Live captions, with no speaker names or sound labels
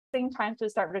time to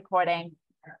start recording.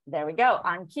 There we go,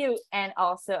 on cue, and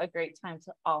also a great time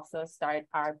to also start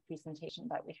our presentation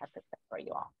that we have prepared for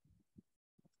you all.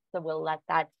 So we'll let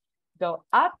that go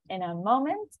up in a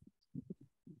moment.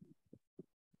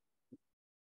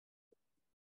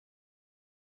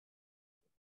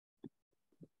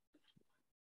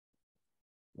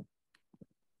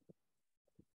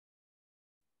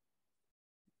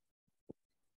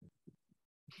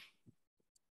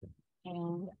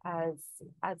 And as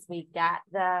we get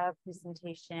the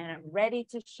presentation ready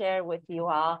to share with you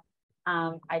all,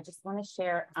 I just want to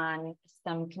share on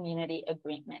some community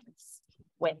agreements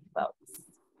with folks.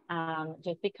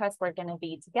 Just because we're going to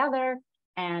be together,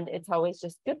 and it's always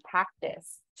just good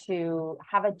practice to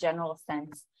have a general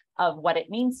sense of what it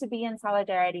means to be in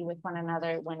solidarity with one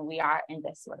another when we are in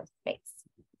this sort of space.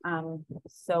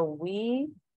 So we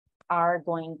are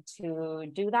going to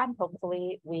do that.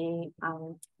 Hopefully we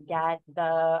get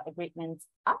the agreements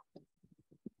up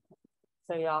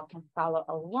so y'all can follow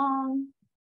along.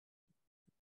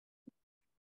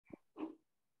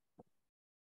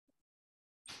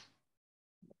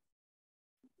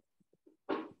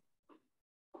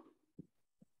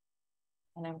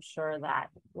 And I'm sure that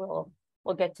we'll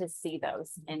get to see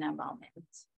those in a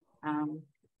moment.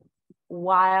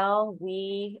 While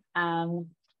we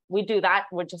do that,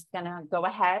 we're just gonna go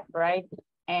ahead, right?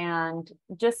 And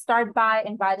just start by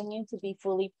inviting you to be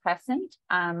fully present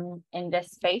in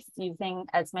this space, using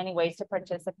as many ways to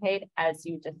participate as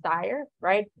you desire,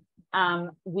 right?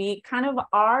 We kind of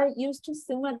are used to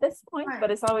Zoom at this point,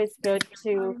 but it's always good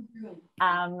to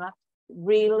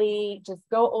really just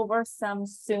go over some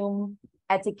Zoom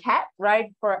etiquette,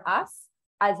 right? For us,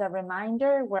 as a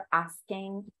reminder, we're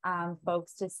asking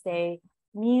folks to stay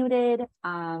muted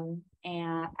and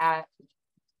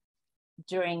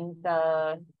during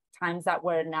the times that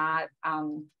we're not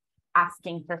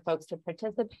asking for folks to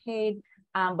participate,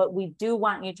 but we do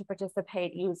want you to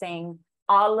participate using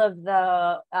all of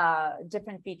the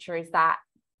different features that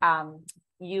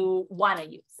you want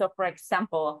to use. So for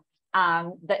example,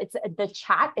 the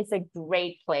chat is a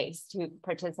great place to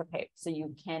participate. So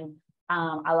you can,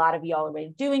 a lot of you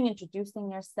already doing, introducing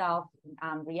yourself,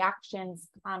 reactions,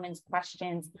 comments,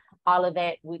 questions, all of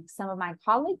it. Some of my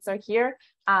colleagues are here,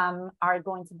 are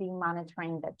going to be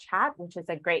monitoring the chat, which is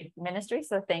a great ministry.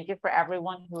 So thank you for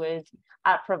everyone who is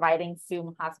providing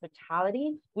Zoom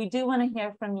hospitality. We do want to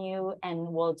hear from you, and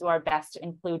we'll do our best to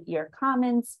include your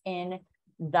comments in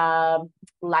the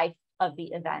life of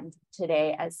the event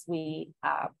today as we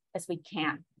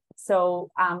can.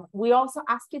 So we also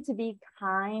ask you to be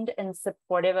kind and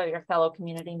supportive of your fellow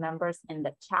community members in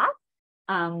the chat.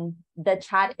 The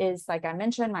chat is, like I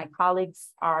mentioned, my colleagues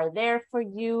are there for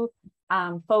you.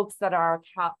 Folks that are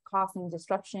causing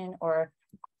disruption or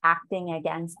acting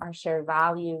against our shared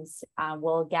values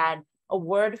will get a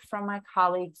word from my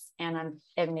colleagues, and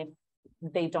if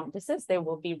they don't desist, they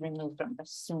will be removed from the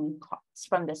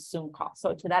Zoom call.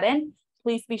 So to that end,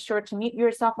 please be sure to mute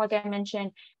yourself, like I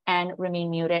mentioned, and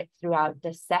remain muted throughout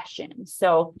the session.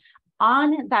 So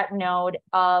on that note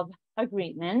of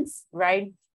agreements,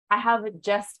 right, I have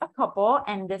just a couple,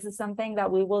 and this is something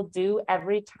that we will do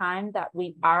every time that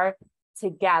we are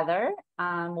together.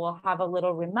 We'll have a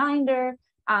little reminder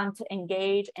to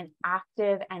engage in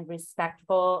active and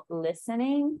respectful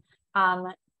listening.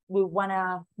 We want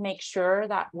to make sure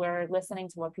that we're listening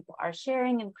to what people are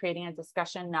sharing and creating a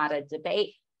discussion, not a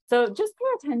debate. So just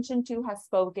pay attention to who has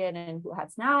spoken and who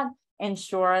has not.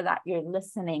 Ensure that you're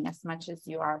listening as much as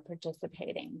you are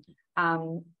participating.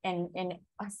 And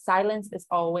silence is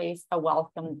always a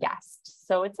welcome guest.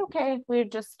 So it's okay if we're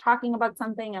just talking about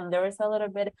something and there is a little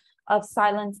bit of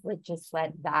silence, but just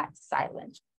let that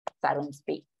silence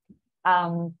be.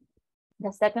 The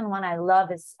second one I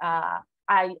love is,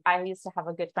 I used to have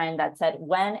a good friend that said,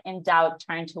 when in doubt,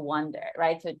 turn to wonder,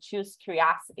 right? So choose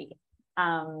curiosity.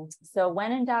 So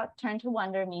when in doubt, turn to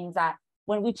wonder means that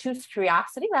when we choose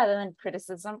curiosity rather than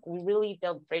criticism, we really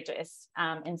build bridges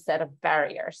instead of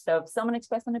barriers. So if someone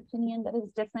expresses an opinion that is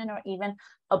different or even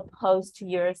opposed to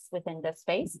yours within the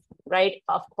space, right?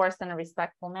 Of course, in a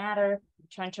respectful manner,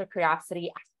 turn to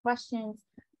curiosity, ask questions,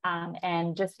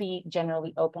 and just be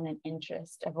generally open and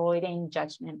interest. Avoiding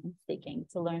judgment and seeking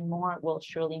to learn more will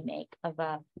surely make of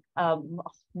a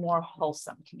more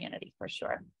wholesome community for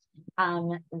sure.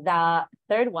 The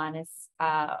third one is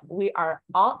we are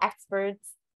all experts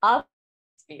of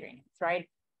experience, right?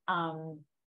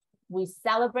 We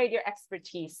celebrate your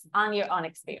expertise on your own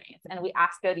experience, and we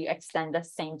ask that you extend the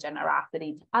same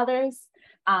generosity to others.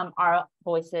 Our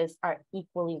voices are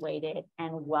equally weighted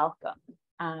and welcome.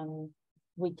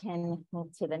 We can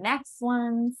move to the next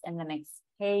ones and the next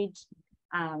page.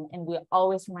 And we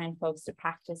always remind folks to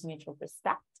practice mutual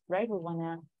respect, right? We want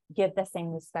to give the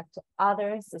same respect to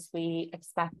others as we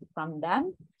expect from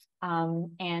them.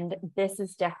 And this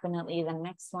is definitely the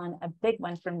next one, a big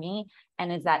one for me,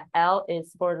 and is that L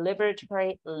is for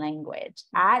liberatory language.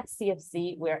 At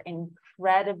CFC, we're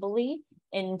incredibly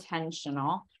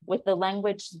intentional with the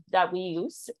language that we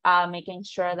use, making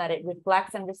sure that it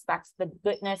reflects and respects the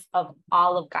goodness of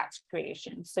all of God's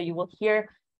creation. So you will hear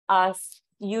us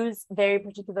use very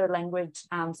particular language.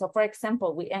 So for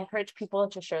example, we encourage people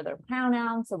to share their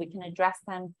pronouns so we can address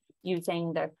them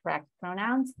using their correct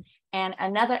pronouns. And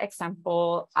another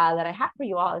example that I have for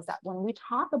you all is that when we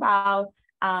talk about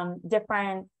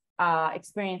different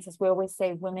experiences, we always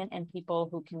say women and people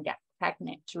who can get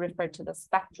pregnant to refer to the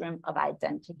spectrum of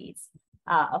identities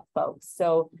of folks.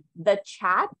 So the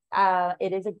chat,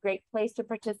 it is a great place to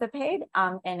participate,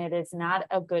 and it is not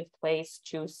a good place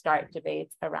to start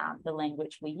debates around the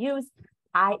language we use.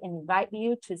 I invite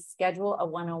you to schedule a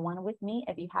one-on-one with me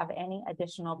if you have any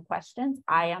additional questions.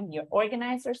 I am your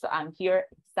organizer, so I'm here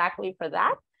exactly for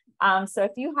that. So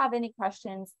if you have any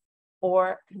questions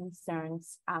or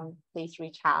concerns, please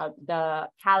reach out. The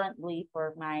Calendly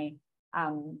for my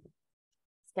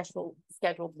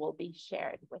schedule will be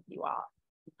shared with you all.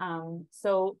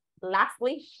 So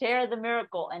lastly, share the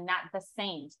miracle and not the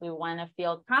saint. We want to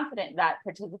feel confident that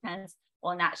participants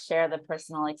will not share the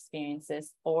personal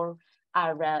experiences or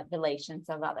revelations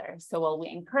of others. So we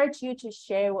encourage you to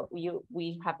share what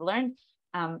we have learned.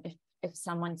 If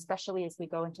someone, especially as we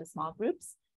go into small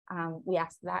groups, we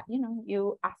ask that,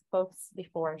 you ask folks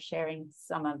before sharing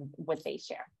some of what they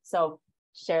share. So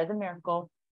share the miracle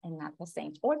and not the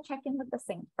saint, or check in with the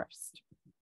saint first.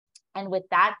 And with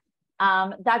that,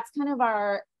 that's kind of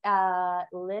our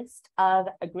list of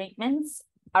agreements.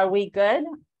 Are we good?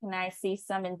 Can I see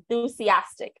some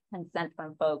enthusiastic consent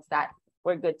from folks that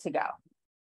we're good to go?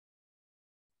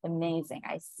 Amazing.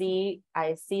 I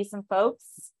see some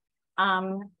folks.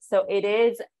 So it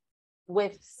is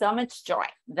with so much joy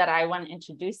that I want to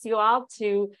introduce you all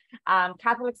to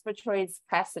Catholics for Choice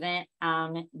President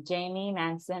Jamie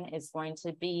Manson is going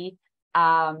to be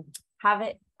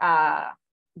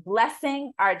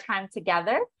blessing our time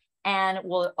together, and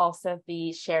will also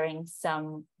be sharing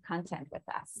some content with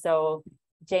us. So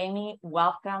Jamie,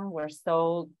 welcome. We're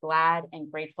so glad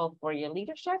and grateful for your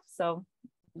leadership. So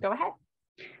go ahead.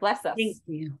 Bless us. Thank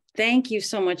you. Thank you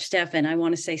so much, Steph. And I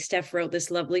want to say Steph wrote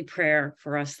this lovely prayer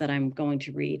for us that I'm going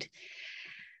to read.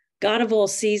 God of all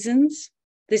seasons,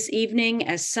 this evening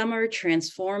as summer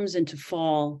transforms into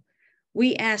fall,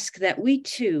 we ask that we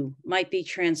too might be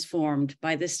transformed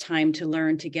by this time to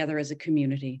learn together as a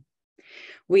community.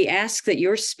 We ask that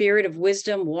your spirit of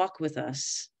wisdom walk with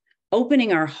us,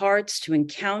 opening our hearts to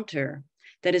encounter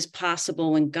that is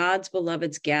possible when God's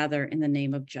beloveds gather in the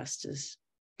name of justice.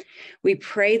 We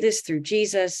pray this through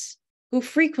Jesus, who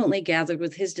frequently gathered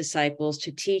with his disciples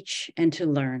to teach and to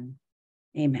learn.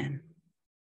 Amen.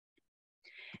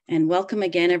 And welcome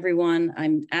again, everyone.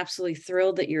 I'm absolutely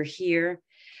thrilled that you're here.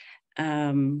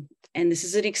 And this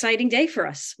is an exciting day for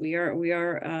us. We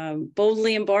are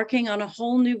boldly embarking on a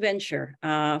whole new venture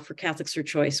for Catholics for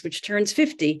Choice, which turns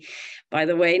 50, by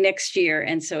the way, next year.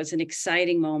 And so it's an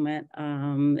exciting moment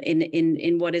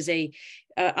in what is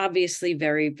obviously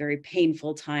very, very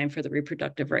painful time for the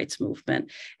reproductive rights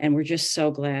movement. And we're just so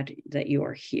glad that you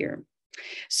are here.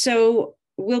 So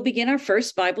we'll begin our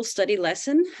first Bible study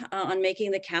lesson on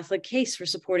making the Catholic case for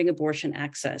supporting abortion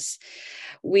access.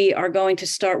 We are going to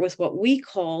start with what we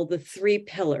call the 3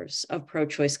 pillars of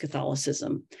pro-choice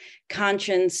Catholicism: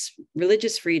 conscience,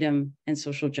 religious freedom, and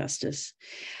social justice.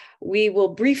 We will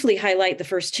briefly highlight the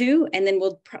first 2, and then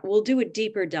we'll do a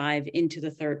deeper dive into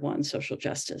the third one, social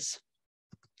justice.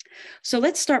 So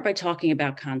let's start by talking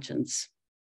about conscience.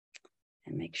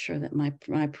 And make sure that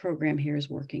my program here is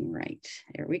working right.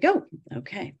 There we go.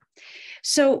 Okay.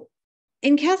 So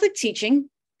in Catholic teaching,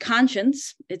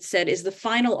 conscience, it's said, is the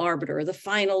final arbiter, the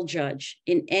final judge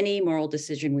in any moral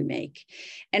decision we make.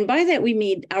 And by that, we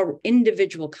mean our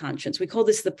individual conscience. We call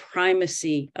this the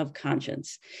primacy of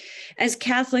conscience. As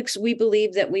Catholics, we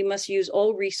believe that we must use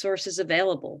all resources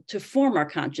available to form our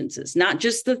consciences, not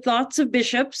just the thoughts of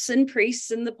bishops and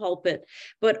priests in the pulpit,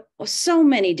 but so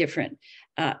many different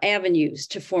avenues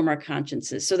to form our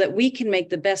consciences so that we can make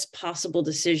the best possible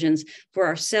decisions for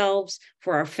ourselves,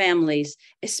 for our families,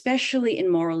 especially in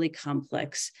morally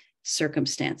complex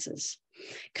circumstances.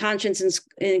 Conscience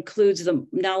includes the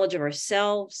knowledge of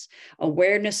ourselves,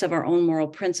 awareness of our own moral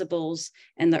principles,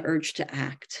 and the urge to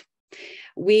act.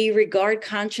 We regard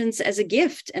conscience as a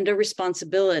gift and a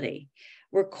responsibility.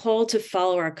 We're called to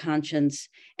follow our conscience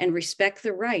and respect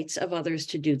the rights of others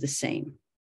to do the same.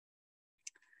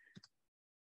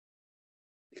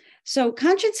 So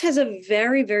conscience has a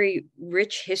very, very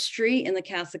rich history in the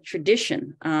Catholic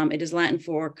tradition. It is Latin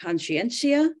for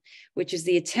conscientia, which is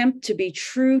the attempt to be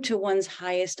true to one's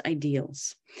highest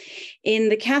ideals. In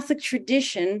the Catholic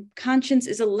tradition, conscience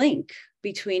is a link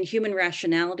between human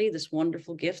rationality, this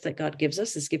wonderful gift that God gives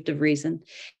us, this gift of reason,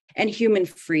 and human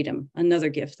freedom, another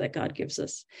gift that God gives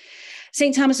us.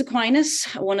 St. Thomas Aquinas,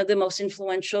 one of the most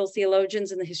influential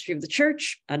theologians in the history of the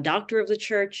church, a doctor of the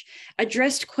church,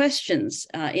 addressed questions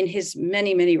in his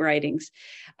many, many writings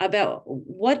about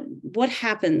what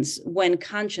happens when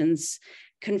conscience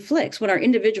conflicts, when our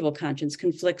individual conscience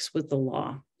conflicts with the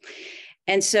law.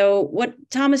 And so what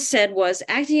Thomas said was,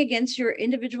 acting against your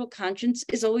individual conscience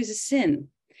is always a sin,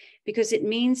 because it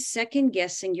means second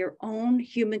guessing your own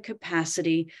human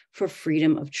capacity for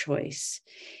freedom of choice.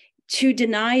 To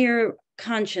deny your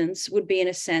conscience would be, in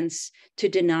a sense, to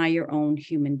deny your own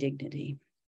human dignity.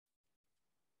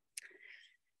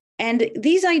 And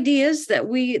these ideas that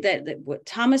what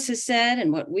Thomas has said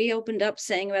and what we opened up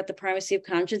saying about the primacy of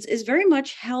conscience is very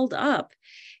much held up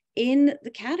in the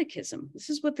Catechism. This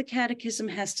is what the Catechism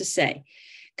has to say.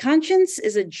 Conscience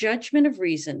is a judgment of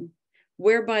reason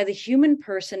whereby the human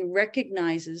person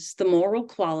recognizes the moral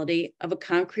quality of a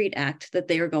concrete act that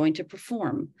they are going to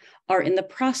perform, are in the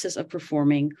process of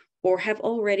performing, or have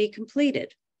already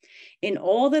completed. In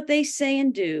all that they say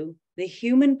and do, the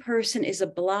human person is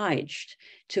obliged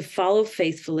to follow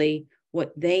faithfully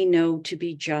what they know to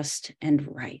be just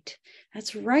and right.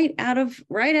 That's right out of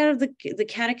the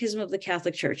Catechism of the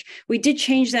Catholic Church. We did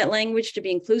change that language to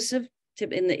be inclusive.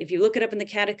 If you look it up in the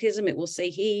Catechism, it will say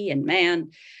he and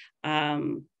man,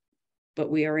 but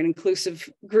we are an inclusive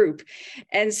group.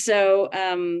 And so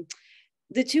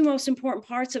the two most important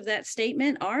parts of that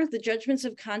statement are the judgments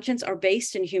of conscience are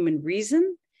based in human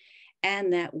reason,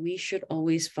 and that we should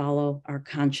always follow our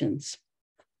conscience.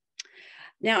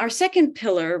 Now, our second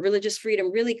pillar, religious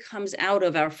freedom, really comes out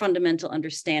of our fundamental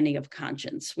understanding of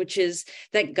conscience, which is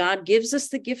that God gives us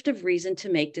the gift of reason to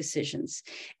make decisions,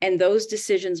 and those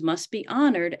decisions must be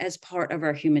honored as part of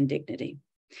our human dignity.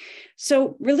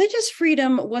 So religious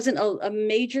freedom wasn't a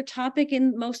major topic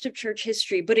in most of church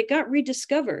history, but it got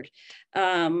rediscovered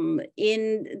during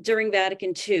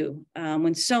Vatican II,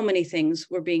 when so many things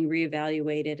were being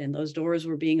reevaluated and those windows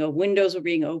were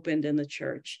being opened in the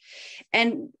church.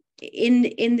 And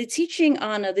in the teaching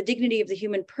on the dignity of the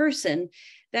human person,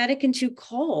 Vatican II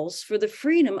calls for the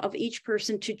freedom of each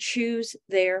person to choose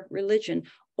their religion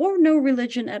or no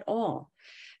religion at all.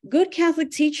 Good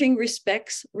Catholic teaching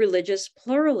respects religious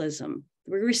pluralism,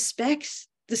 respects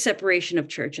the separation of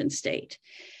church and state.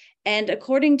 And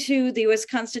according to the US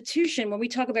Constitution, when we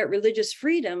talk about religious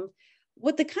freedom,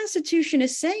 what the Constitution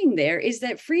is saying there is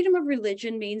that freedom of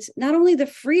religion means not only the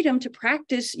freedom to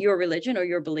practice your religion or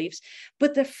your beliefs,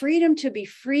 but the freedom to be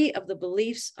free of the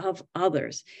beliefs of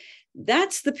others.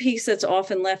 That's the piece that's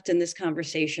often left in this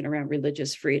conversation around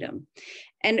religious freedom.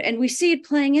 And we see it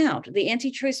playing out. The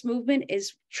anti-choice movement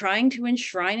is trying to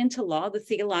enshrine into law the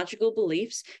theological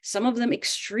beliefs, some of them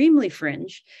extremely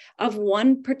fringe, of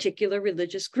one particular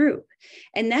religious group.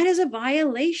 And that is a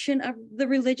violation of the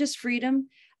religious freedom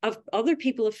of other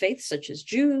people of faith, such as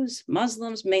Jews,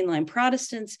 Muslims, mainline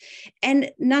Protestants,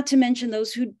 and not to mention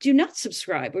those who do not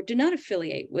subscribe or do not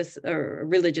affiliate with a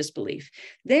religious belief.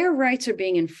 Their rights are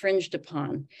being infringed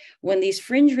upon when these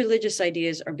fringe religious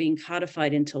ideas are being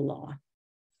codified into law.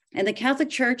 And the Catholic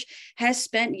Church has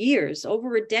spent years,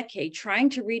 over a decade, trying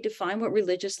to redefine what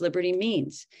religious liberty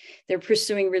means. They're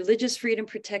pursuing religious freedom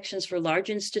protections for large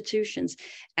institutions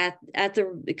at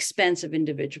the expense of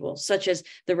individuals, such as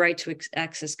the right to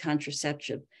access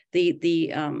contraception,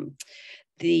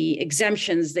 the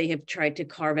exemptions they have tried to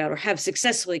carve out or have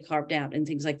successfully carved out in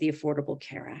things like the Affordable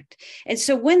Care Act. And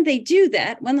so when they do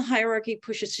that, when the hierarchy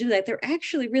pushes to do that, they're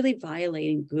actually really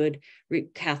violating good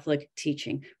Catholic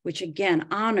teaching, which again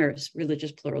honors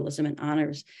religious pluralism and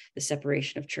honors the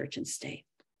separation of church and state.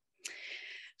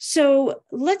 So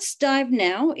let's dive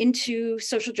now into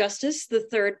social justice, the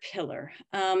third pillar.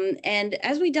 And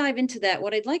as we dive into that,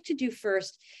 what I'd like to do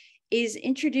first is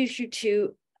introduce you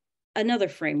to another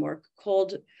framework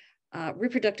called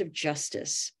reproductive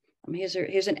justice.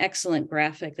 Here's an excellent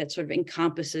graphic that sort of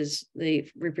encompasses the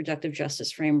reproductive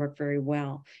justice framework very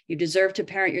well. You deserve to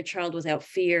parent your child without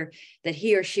fear that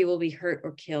he or she will be hurt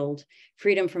or killed.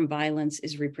 Freedom from violence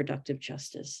is reproductive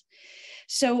justice.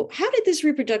 So how did this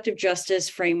reproductive justice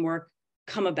framework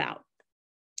come about?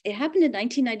 It happened in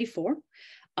 1994.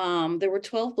 There were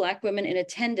 12 Black women in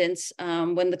attendance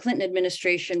when the Clinton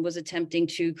administration was attempting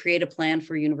to create a plan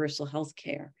for universal health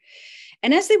care.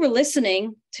 And as they were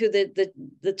listening to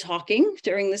the talking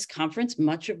during this conference,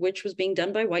 much of which was being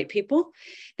done by white people,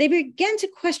 they began to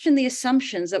question the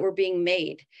assumptions that were being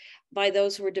made by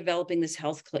those who were developing this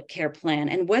health care plan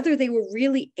and whether they were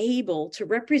really able to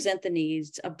represent the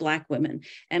needs of Black women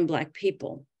and Black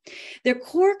people. Their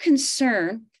core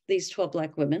concern, these 12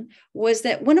 Black women, was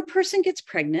that when a person gets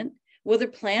pregnant, whether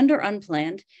planned or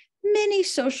unplanned, many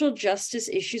social justice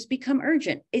issues become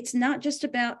urgent. It's not just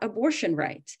about abortion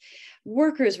rights,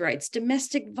 workers' rights,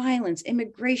 domestic violence,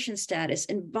 immigration status,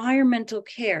 environmental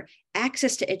care,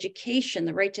 access to education,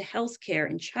 the right to health care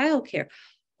and childcare.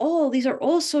 These are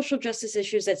all social justice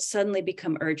issues that suddenly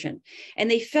become urgent. And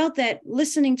they felt that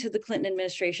listening to the Clinton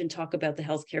administration talk about the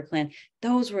healthcare plan,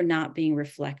 those were not being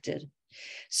reflected.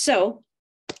 So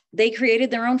they created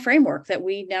their own framework that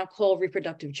we now call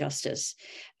reproductive justice.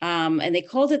 And they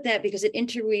called it that because it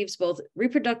interweaves both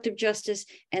reproductive justice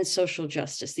and social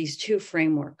justice, these two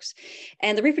frameworks.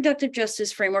 And the reproductive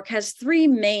justice framework has three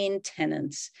main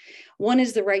tenets. One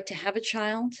is the right to have a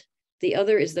child. The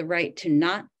other is the right to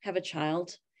not have a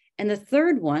child. And the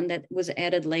third one that was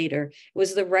added later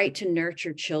was the right to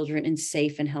nurture children in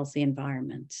safe and healthy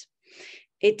environments.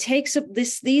 It takes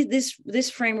this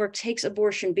framework takes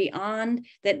abortion beyond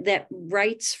that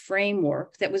rights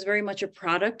framework that was very much a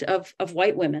product of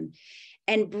white women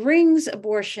and brings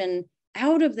abortion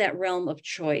out of that realm of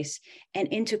choice and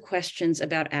into questions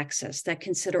about access that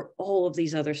consider all of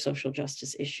these other social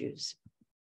justice issues.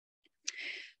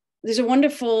 There's a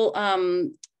wonderful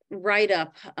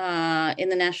write-up in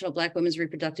the National Black Women's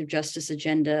Reproductive Justice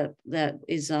Agenda that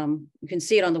is, you can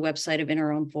see it on the website of In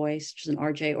Our Own Voice, which is an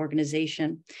RJ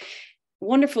organization.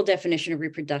 Wonderful definition of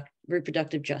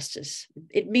reproductive justice.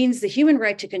 It means the human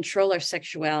right to control our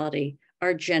sexuality,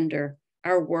 our gender,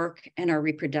 our work, and our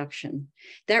reproduction.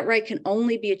 That right can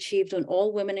only be achieved when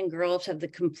all women and girls have the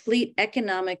complete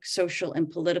economic, social,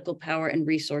 and political power and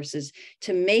resources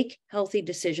to make healthy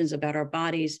decisions about our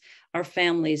bodies, our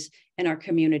families, and our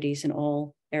communities in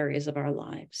all areas of our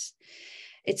lives.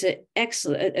 It's a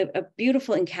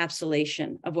beautiful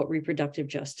encapsulation of what reproductive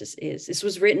justice is. This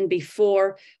was written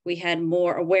before we had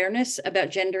more awareness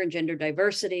about gender and gender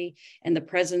diversity and the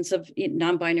presence of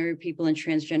non-binary people and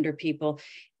transgender people.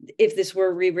 If this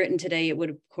were rewritten today, it would,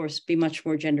 of course, be much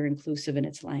more gender inclusive in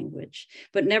its language,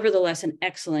 but nevertheless, an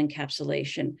excellent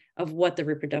encapsulation of what the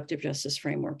reproductive justice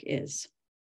framework is.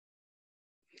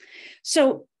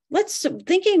 So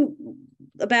thinking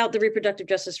about the reproductive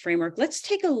justice framework, let's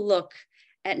take a look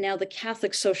at now the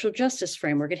Catholic social justice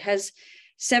framework. It has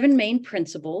 7 main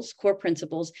principles, core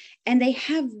principles, and they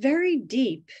have very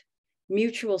deep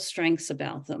mutual strengths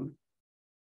about them.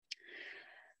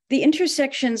 The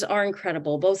intersections are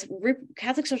incredible. Both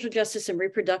Catholic social justice and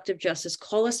reproductive justice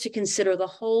call us to consider the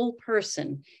whole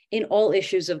person in all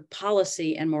issues of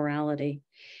policy and morality.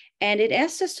 And it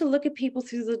asks us to look at people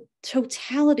through the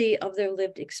totality of their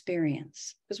lived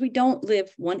experience, because we don't live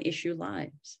one issue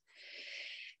lives.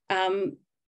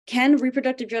 Can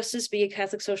reproductive justice be a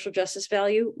Catholic social justice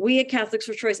value? We at Catholics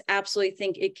for Choice absolutely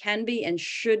think it can be and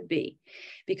should be,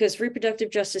 because reproductive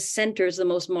justice centers the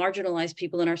most marginalized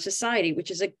people in our society,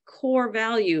 which is a core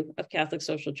value of Catholic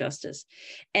social justice.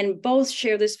 And both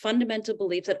share this fundamental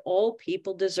belief that all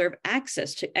people deserve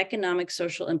access to economic,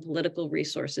 social, and political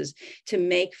resources to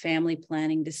make family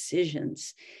planning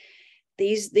decisions.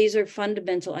 These are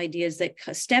fundamental ideas that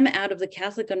stem out of the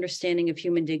Catholic understanding of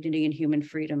human dignity and human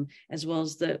freedom, as well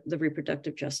as the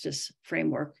reproductive justice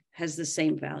framework has the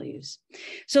same values.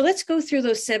 So let's go through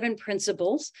those 7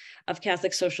 principles of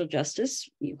Catholic social justice.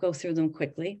 You go through them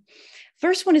quickly.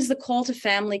 First one is the call to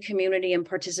family, community, and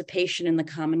participation in the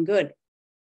common good.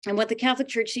 And what the Catholic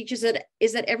Church teaches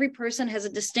is that every person has a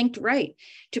distinct right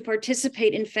to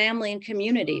participate in family and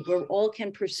community where all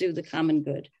can pursue the common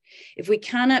good. If we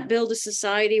cannot build a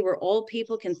society where all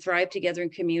people can thrive together in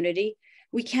community,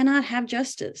 we cannot have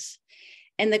justice.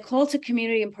 And the call to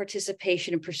community and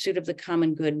participation in pursuit of the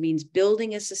common good means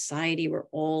building a society where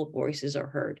all voices are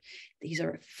heard. These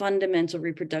are fundamental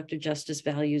reproductive justice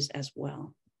values as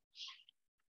well.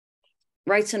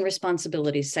 Rights and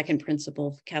responsibilities, second principle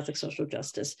of Catholic social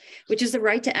justice, which is the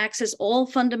right to access all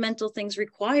fundamental things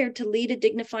required to lead a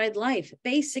dignified life,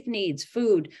 basic needs,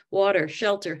 food, water,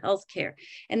 shelter, healthcare.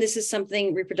 And this is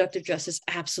something reproductive justice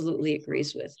absolutely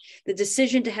agrees with. The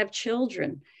decision to have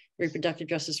children, reproductive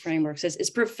justice framework says, is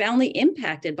profoundly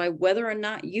impacted by whether or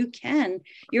not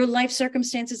your life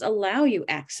circumstances allow you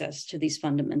access to these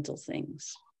fundamental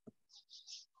things.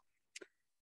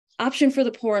 Option for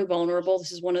the poor and vulnerable.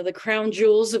 This is one of the crown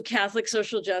jewels of Catholic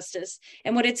social justice.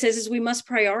 And what it says is we must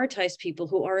prioritize people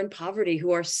who are in poverty,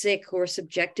 who are sick, who are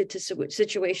subjected to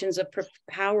situations of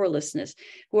powerlessness,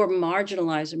 who are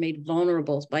marginalized or made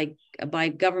vulnerable by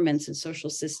governments and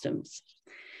social systems.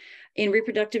 In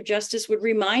reproductive justice would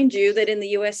remind you that in the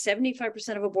US,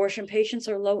 75% of abortion patients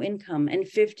are low income and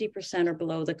 50% are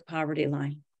below the poverty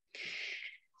line.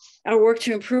 Our work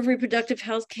to improve reproductive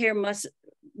health care must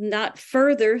not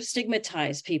further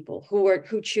stigmatize people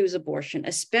who choose abortion,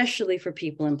 especially for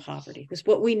people in poverty. Because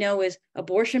what we know is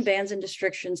abortion bans and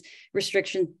restrictions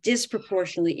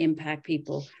disproportionately impact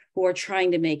people who are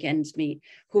trying to make ends meet,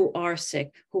 who are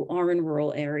sick, who are in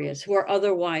rural areas, who are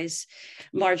otherwise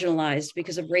marginalized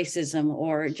because of racism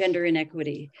or gender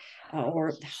inequity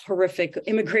or horrific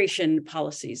immigration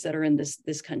policies that are in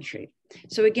this country.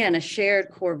 So again, a shared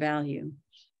core value.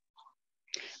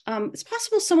 It's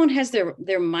possible someone has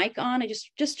their mic on. I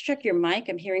just check your mic.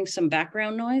 I'm hearing some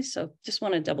background noise, so just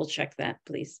want to double check that,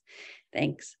 please.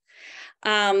 Thanks.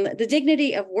 The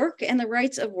dignity of work and the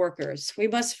rights of workers. We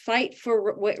must fight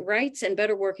for rights and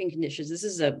better working conditions.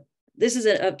 This is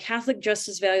a Catholic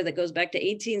justice value that goes back to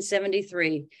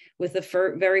 1873 with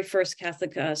the very first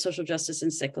Catholic social justice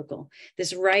encyclical.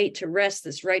 This right to rest,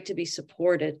 this right to be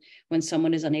supported when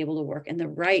someone is unable to work, and the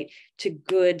right to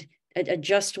a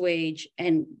just wage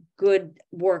and good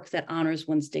work that honors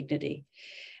one's dignity.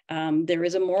 There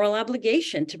is a moral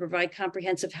obligation to provide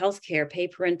comprehensive health care, pay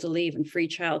parental leave, and free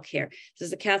childcare. Does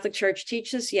the Catholic Church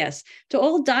teach this? Yes. Do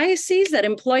all dioceses that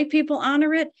employ people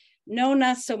honor it? No,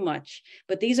 not so much.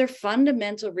 But these are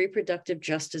fundamental reproductive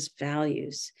justice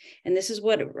values. And this is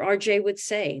what RJ would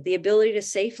say. The ability to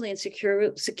safely and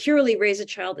securely raise a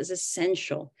child is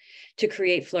essential to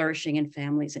create flourishing in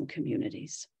families and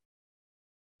communities.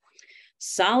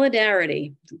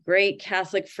 Solidarity, great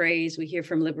Catholic phrase we hear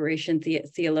from liberation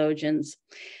theologians,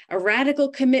 a radical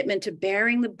commitment to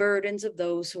bearing the burdens of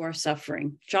those who are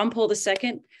suffering. John Paul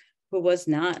II, who was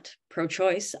not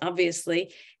pro-choice,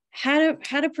 obviously, had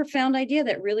a profound idea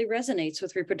that really resonates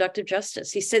with reproductive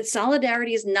justice. He said,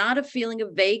 solidarity is not a feeling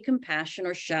of vague compassion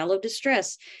or shallow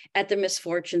distress at the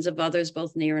misfortunes of others,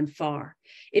 both near and far.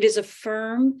 It is a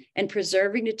firm and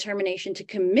preserving determination to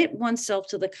commit oneself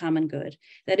to the common good.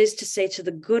 That is to say, to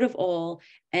the good of all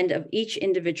and of each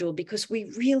individual, because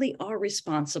we really are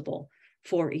responsible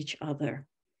for each other.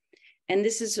 And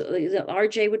this is,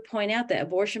 RJ would point out that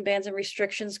abortion bans and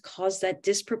restrictions cause that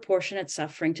disproportionate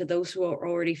suffering to those who are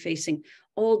already facing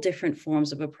all different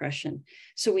forms of oppression.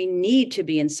 So we need to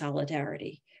be in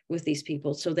solidarity with these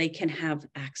people so they can have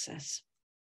access.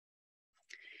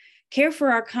 Care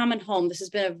for our common home. This has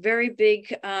been a very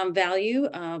big value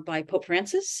by Pope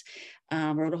Francis.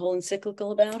 Wrote a whole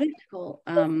encyclical about it.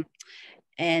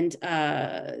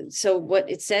 So what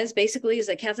it says basically is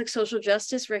that Catholic social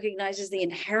justice recognizes the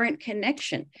inherent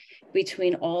connection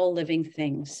between all living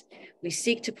things. We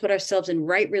seek to put ourselves in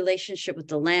right relationship with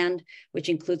the land, which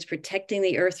includes protecting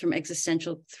the earth from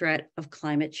existential threat of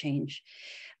climate change.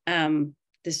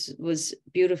 This was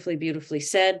beautifully, beautifully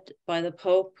said by the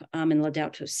Pope in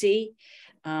Laudato Si.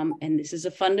 And this is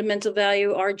a fundamental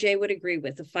value RJ would agree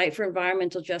with. The fight for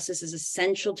environmental justice is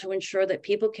essential to ensure that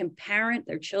people can parent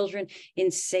their children in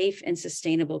safe and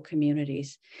sustainable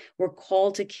communities. We're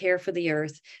called to care for the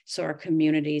earth so our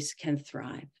communities can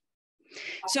thrive.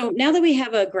 So now that we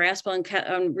have a grasp on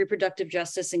reproductive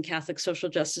justice and Catholic social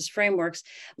justice frameworks,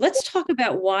 let's talk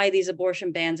about why these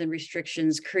abortion bans and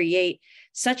restrictions create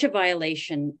such a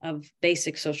violation of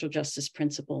basic social justice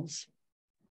principles.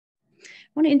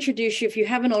 I want to introduce you, if you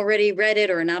haven't already read it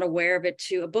or are not aware of it,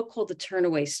 to a book called The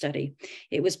Turnaway Study.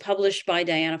 It was published by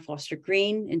Diana Foster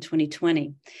Green in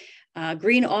 2020.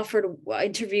 Green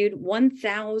interviewed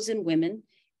 1,000 women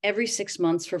every 6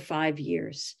 months for 5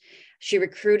 years. She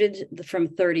recruited from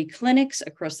 30 clinics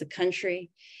across the country,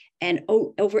 and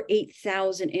over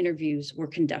 8,000 interviews were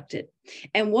conducted.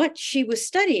 And what she was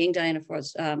studying, Diana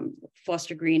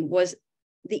Foster Green, was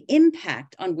the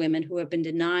impact on women who have been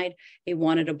denied a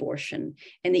wanted abortion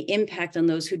and the impact on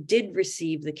those who did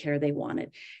receive the care they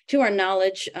wanted. To our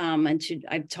knowledge,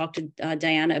 I've talked to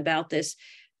Diana about this,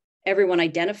 everyone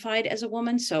identified as a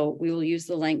woman, so we will use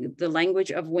the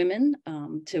language of women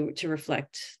to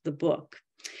reflect the book.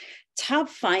 Top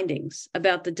findings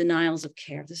about the denials of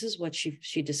care. This is what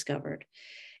she discovered.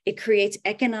 It creates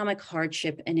economic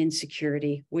hardship and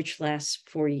insecurity, which lasts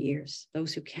for years.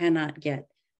 Those who cannot get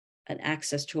an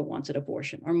access to a wanted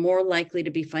abortion are more likely to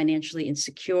be financially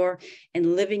insecure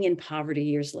and living in poverty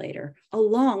years later,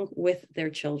 along with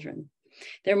their children.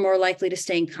 They're more likely to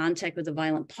stay in contact with a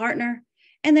violent partner,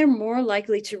 and they're more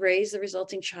likely to raise the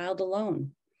resulting child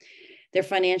alone. Their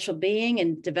financial being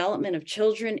and development of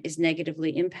children is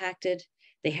negatively impacted.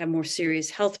 They have more serious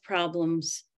health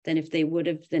problems than if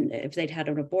they'd had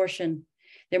an abortion.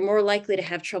 They're more likely to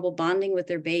have trouble bonding with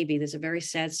their baby. There's a very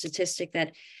sad statistic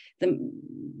that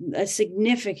a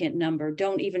significant number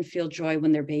don't even feel joy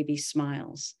when their baby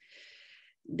smiles.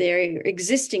 Their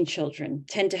existing children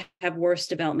tend to have worse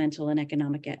developmental and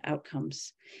economic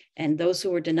outcomes. And those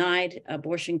who were denied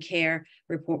abortion care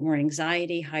report more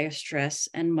anxiety, higher stress,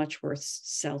 and much worse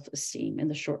self-esteem in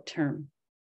the short term.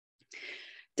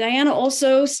 Diana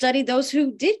also studied those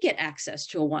who did get access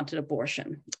to a wanted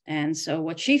abortion. And so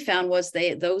what she found was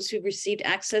those who received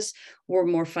access were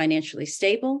more financially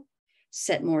stable,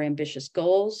 set more ambitious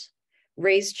goals,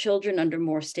 raised children under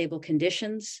more stable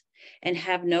conditions, and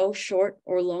have no short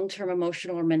or long-term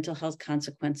emotional or mental health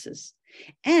consequences.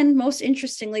 And most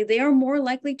interestingly, they are more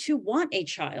likely to want a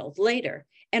child later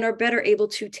and are better able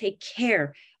to take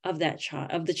care of that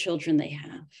child, of the children they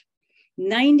have.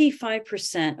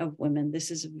 95% of women,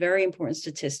 this is a very important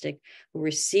statistic, who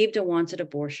received a wanted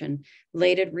abortion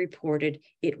later reported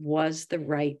it was the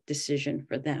right decision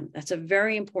for them. That's a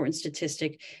very important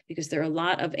statistic because there are a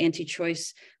lot of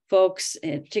anti-choice folks,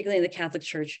 particularly in the Catholic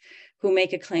Church, who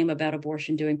make a claim about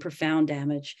abortion doing profound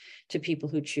damage to people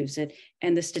who choose it,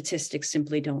 and the statistics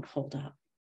simply don't hold up.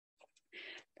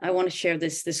 I want to share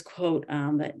this quote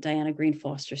that Diana Green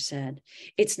Foster said.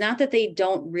 It's not that they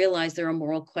don't realize there are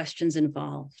moral questions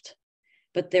involved,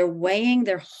 but they're weighing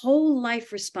their whole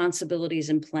life responsibilities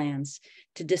and plans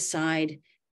to decide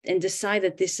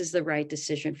that this is the right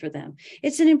decision for them.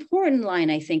 It's an important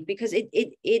line, I think, because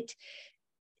it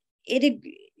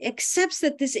accepts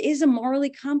that this is a morally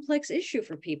complex issue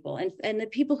for people, and the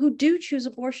people who do choose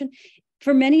abortion,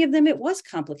 for many of them, it was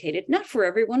complicated. Not for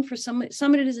everyone. For some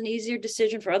it is an easier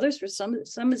decision. For others, for some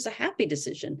it's a happy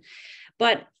decision.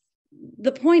 But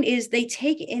the point is, they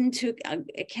take into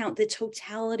account the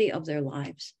totality of their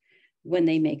lives when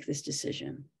they make this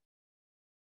decision.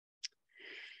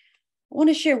 I want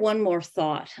to share one more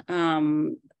thought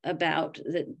about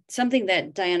something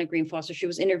that Diana Green Foster, she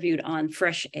was interviewed on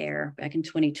Fresh Air back in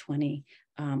 2020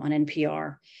 on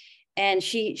NPR. And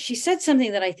she said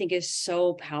something that I think is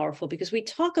so powerful, because we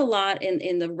talk a lot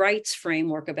in the rights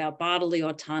framework about bodily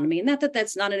autonomy, and not that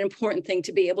that's not an important thing,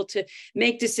 to be able to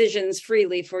make decisions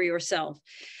freely for yourself.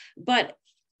 But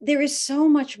there is so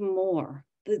much more.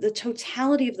 The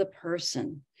totality of the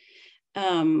person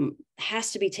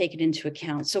has to be taken into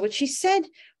account. So what she said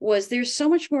was, there's so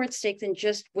much more at stake than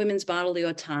just women's bodily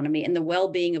autonomy and the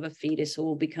well-being of a fetus who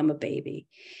will become a baby.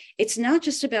 It's not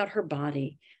just about her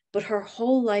body, but her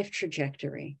whole life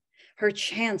trajectory, her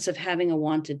chance of having a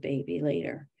wanted baby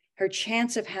later, her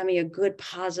chance of having a good,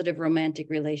 positive, romantic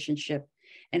relationship,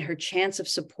 and her chance of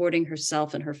supporting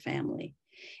herself and her family.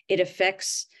 It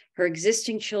affects her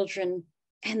existing children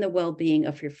and the well-being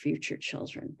of her future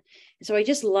children. And so I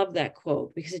just love that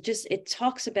quote, because it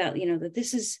talks about, that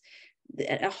this is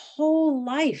a whole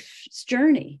life's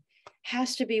journey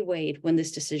has to be weighed when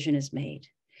this decision is made.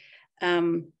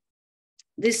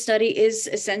 This study is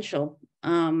essential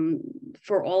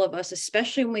for all of us,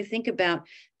 especially when we think about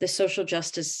the social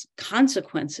justice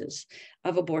consequences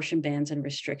of abortion bans and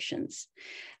restrictions.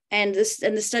 And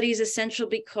the study is essential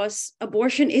because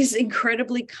abortion is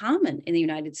incredibly common in the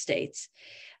United States.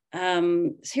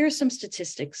 Here are some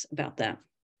statistics about that.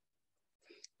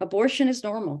 Abortion is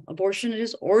normal. Abortion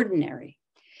is ordinary.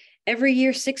 Every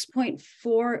year,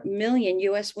 6.4 million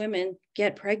US women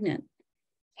get pregnant.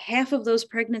 Half of those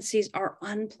pregnancies are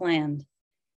unplanned.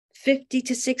 50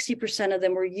 to 60% of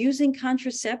them were using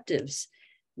contraceptives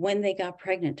when they got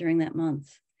pregnant during that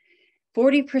month.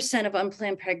 40% of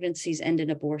unplanned pregnancies end in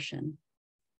abortion.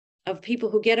 Of people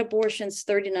who get abortions,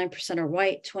 39% are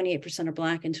white, 28% are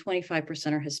Black, and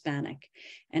 25% are Hispanic.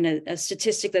 And a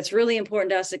statistic that's really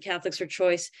important to us at Catholics for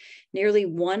Choice, nearly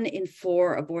 1 in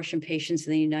 4 abortion patients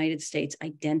in the United States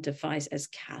identifies as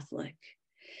Catholic.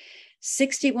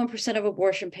 61% of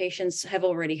abortion patients have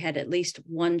already had at least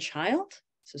one child.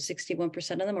 So 61%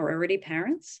 of them are already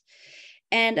parents.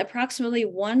 And approximately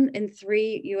 1 in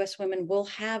 3 US women will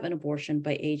have an abortion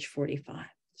by age 45.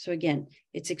 So again,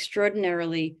 it's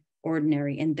extraordinarily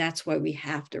ordinary, and that's why we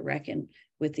have to reckon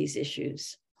with these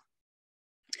issues.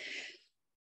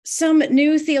 Some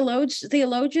new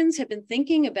theologians have been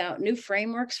thinking about new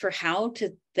frameworks for how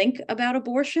to think about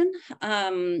abortion.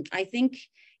 I think,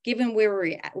 given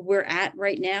where we're at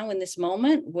right now in this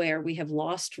moment, where we have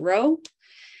lost Roe,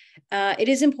 it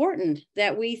is important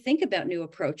that we think about new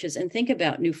approaches and think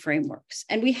about new frameworks.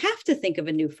 And we have to think of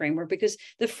a new framework, because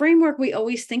the framework we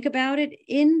always think about it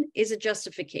in is a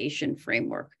justification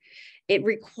framework. It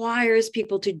requires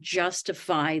people to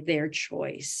justify their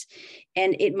choice.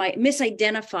 And it might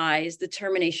misidentifies the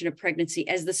termination of pregnancy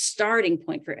as the starting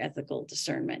point for ethical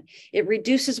discernment. It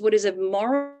reduces what is a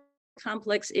moral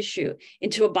complex issue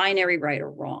into a binary right or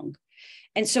wrong.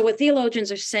 And so what theologians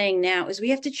are saying now is we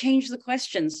have to change the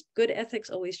questions. Good ethics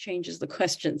always changes the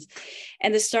questions.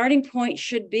 And the starting point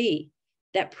should be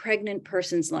that pregnant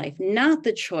person's life, not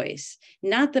the choice,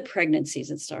 not the pregnancy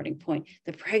as its starting point.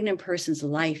 The pregnant person's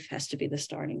life has to be the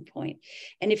starting point.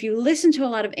 And if you listen to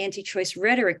a lot of anti-choice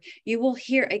rhetoric, you will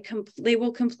hear they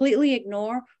will completely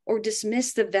ignore or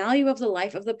dismiss the value of the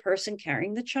life of the person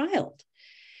carrying the child.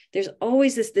 There's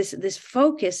always this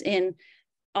focus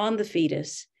on the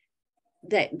fetus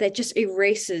that just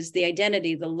erases the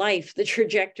identity, the life, the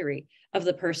trajectory of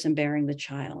the person bearing the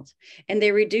child. And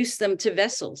they reduce them to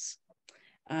vessels,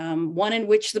 one in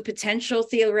which the potential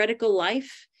theoretical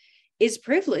life is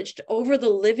privileged over the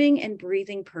living and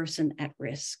breathing person at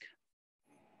risk.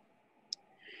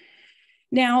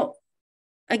 Now,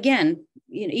 again,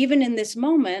 even in this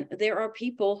moment, there are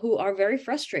people who are very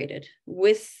frustrated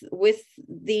with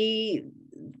the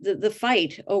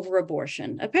fight over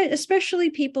abortion, especially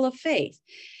people of faith.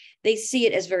 They see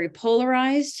it as very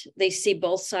polarized. They see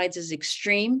both sides as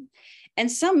extreme. And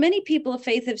many people of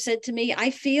faith have said to me, I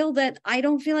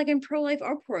don't feel like I'm pro-life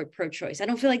or pro-choice. I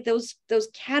don't feel like those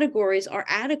categories are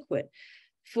adequate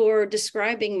for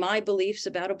describing my beliefs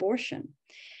about abortion.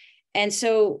 And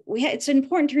so it's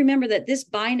important to remember that this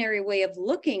binary way of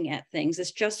looking at things,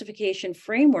 this justification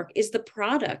framework, is the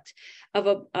product of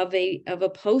a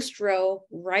post-Roe,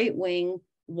 right-wing,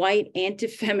 white,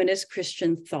 anti-feminist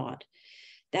Christian thought.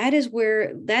 That is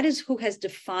who has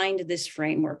defined this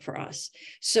framework for us.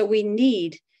 So we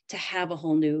need to have a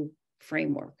whole new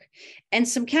framework. And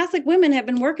some Catholic women have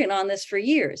been working on this for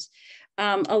years.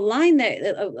 A line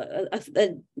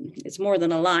that it's more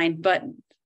than a line, but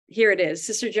here it is.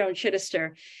 Sister Joan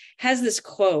Chittister has this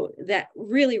quote that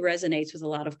really resonates with a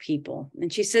lot of people.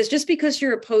 And she says, just because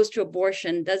you're opposed to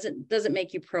abortion doesn't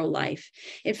make you pro-life.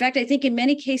 In fact, I think in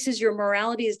many cases, your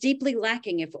morality is deeply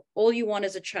lacking if all you want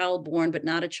is a child born, but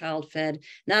not a child fed,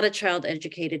 not a child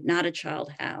educated, not a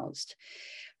child housed.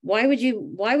 Why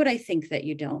would I think that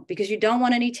you don't? Because you don't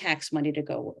want any tax money to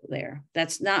go there.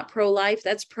 That's not pro-life,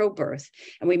 that's pro-birth.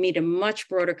 And we need a much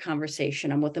broader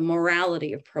conversation on what the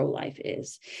morality of pro-life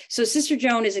is. So Sister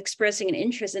Joan is expressing an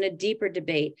interest in a deeper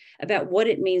debate about what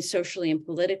it means socially and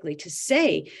politically to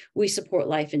say we support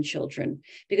life in children.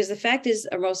 Because the fact is,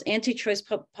 our most anti-choice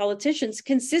politicians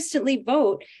consistently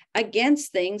vote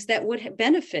against things that would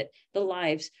benefit the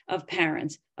lives of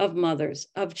parents, of mothers,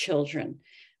 of children.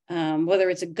 Whether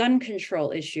it's a gun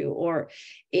control issue or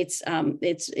it's an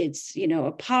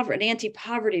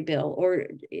anti-poverty bill or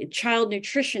a child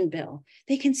nutrition bill,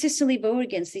 they consistently vote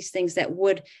against these things that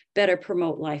would better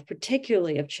promote life,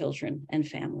 particularly of children and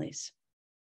families.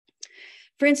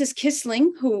 Francis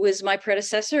Kissling, who was my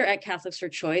predecessor at Catholics for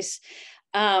Choice,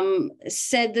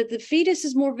 said that the fetus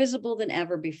is more visible than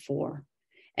ever before,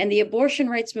 and the abortion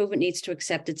rights movement needs to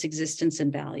accept its existence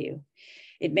and value.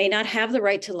 It may not have the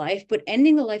right to life, but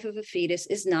ending the life of a fetus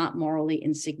is not morally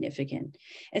insignificant.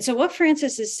 And so what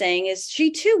Frances is saying is she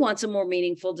too wants a more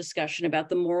meaningful discussion about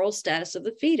the moral status of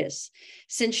the fetus,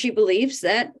 since she believes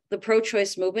that the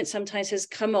pro-choice movement sometimes has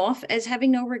come off as having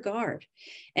no regard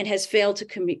and has failed to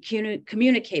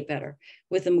communicate better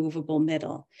with the movable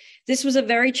middle. This was a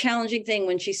very challenging thing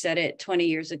when she said it 20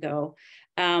 years ago.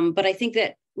 But I think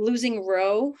that losing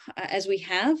Roe, as we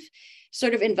have,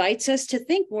 sort of invites us to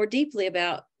think more deeply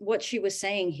about what she was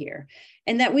saying here.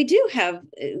 And that we do have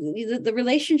the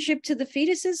relationship to the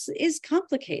fetus is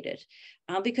complicated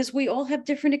because we all have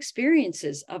different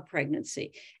experiences of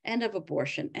pregnancy and of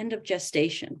abortion and of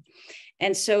gestation.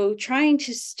 And so trying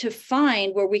to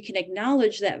find where we can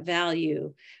acknowledge that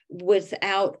value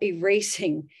without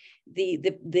erasing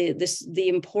the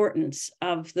importance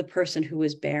of the person who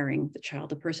is bearing the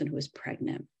child, the person who is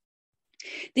pregnant.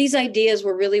 These ideas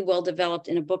were really well developed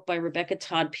in a book by Rebecca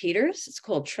Todd Peters. It's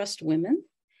called Trust Women.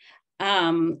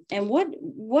 And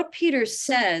what Peters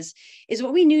says is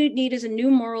what we need is a new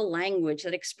moral language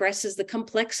that expresses the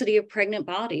complexity of pregnant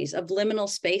bodies, of liminal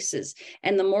spaces,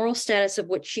 and the moral status of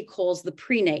what she calls the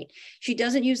prenate. She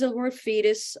doesn't use the word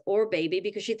fetus or baby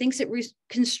because she thinks it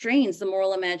constrains the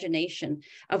moral imagination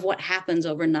of what happens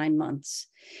over 9 months.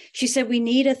 She said we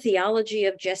need a theology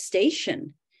of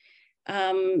gestation.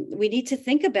 We need to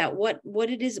think about what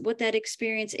that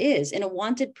experience is. In a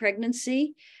wanted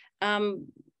pregnancy,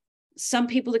 Some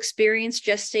people experience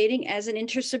gestating as an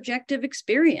intersubjective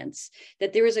experience,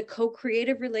 that there is a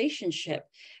co-creative relationship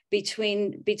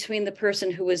between the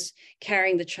person who is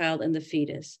carrying the child and the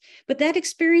fetus. But that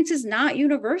experience is not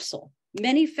universal.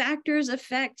 Many factors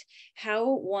affect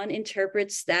how one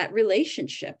interprets that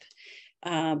relationship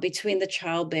between the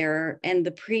childbearer and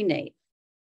the prenate.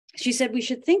 She said we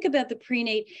should think about the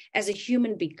prenate as a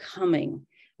human becoming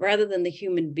rather than the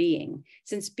human being,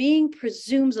 since being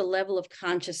presumes a level of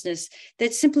consciousness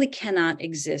that simply cannot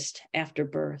exist after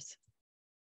birth.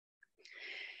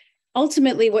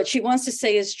 Ultimately, what she wants to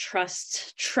say is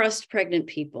trust pregnant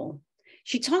people.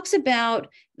 She talks about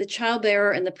the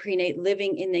childbearer and the prenate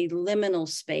living in a liminal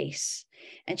space.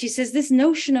 And she says this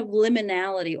notion of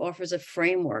liminality offers a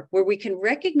framework where we can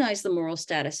recognize the moral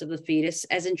status of the fetus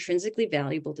as intrinsically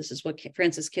valuable. This is what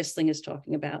Frances Kissling is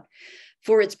talking about,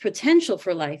 for its potential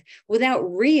for life, without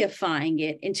reifying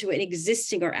it into an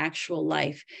existing or actual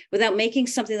life, without making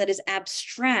something that is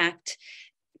abstract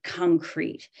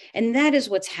concrete. And that is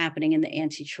what's happening in the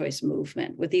anti-choice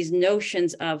movement with these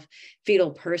notions of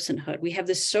fetal personhood. We have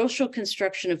this social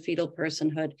construction of fetal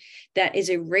personhood that is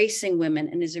erasing women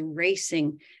and is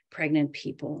erasing pregnant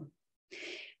people.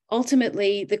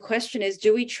 Ultimately, the question is,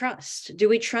 do we trust? Do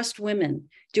we trust women?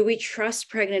 Do we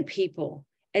trust pregnant people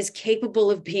as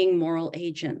capable of being moral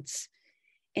agents?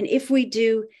 And if we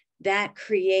do, that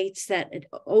creates it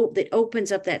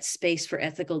opens up that space for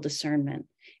ethical discernment.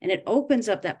 And it opens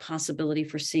up that possibility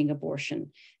for seeing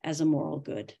abortion as a moral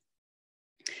good.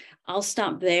 I'll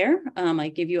stop there. I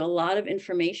give you a lot of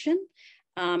information.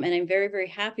 And I'm very, very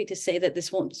happy to say that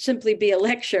this won't simply be a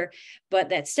lecture, but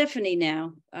that Stephanie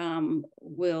now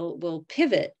will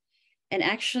pivot and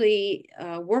actually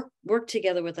work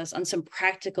together with us on some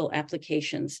practical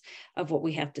applications of what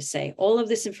we have to say. All of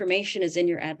this information is in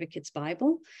your Advocate's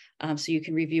Bible, so you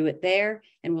can review it there.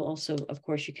 And we'll also, of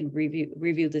course, you can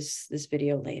review this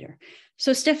video later.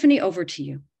 So Stephanie, over to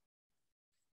you.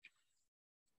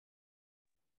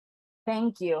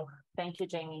 Thank you. Thank you,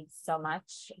 Jamie, so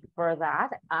much for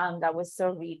that. That was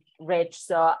so rich.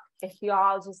 So if you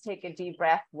all just take a deep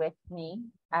breath with me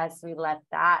as we let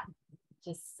that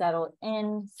just settle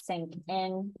in, sink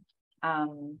in,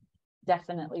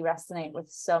 definitely resonate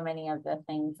with so many of the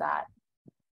things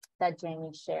that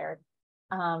Jamie shared.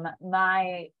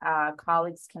 My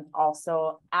colleagues can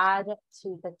also add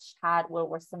to the chat what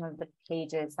were some of the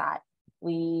pages that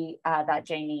that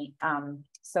Jamie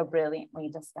so brilliantly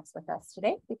discussed with us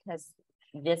today, because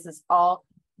this is all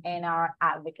in our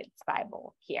Advocate's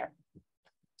Bible here.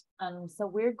 So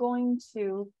we're going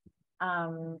to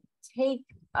take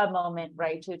a moment,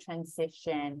 right, to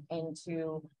transition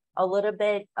into a little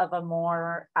bit of a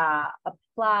more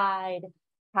applied,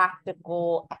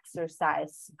 practical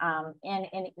exercise. And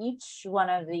in each one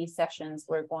of these sessions,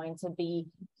 we're going to be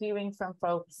hearing from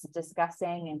folks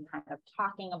discussing and kind of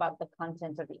talking about the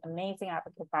content of the amazing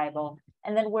Advocate Bible.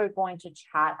 And then we're going to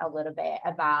chat a little bit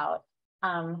about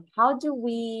how do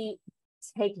we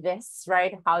take this,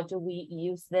 right? How do we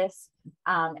use this?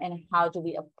 And how do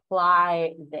we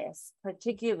apply this,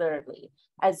 particularly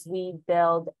as we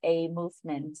build a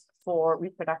movement for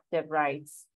reproductive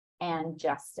rights and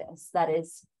justice that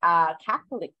is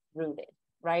Catholic rooted,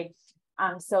 right?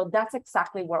 So that's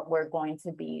exactly what we're going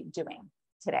to be doing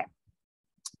today.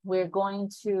 We're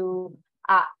going to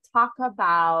talk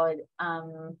about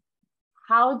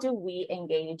how do we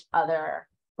engage other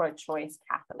pro-choice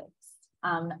Catholics.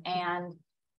 And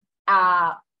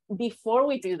before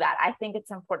we do that, I think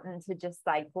it's important to just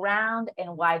ground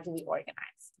and why do we organize,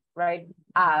 right?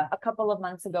 A couple of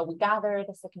months ago, we gathered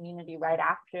as a community right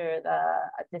after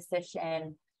the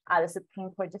decision, the Supreme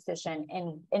Court decision,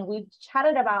 and we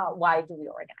chatted about why do we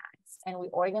organize? And we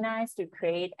organize to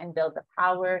create and build the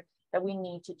power that we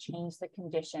need to change the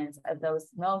conditions of those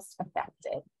most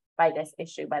affected by this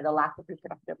issue, by the lack of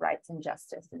reproductive rights and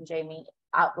justice. And Jamie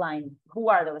outlined who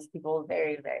are those people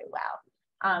very, very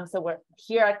well. So we're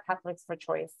here at Catholics for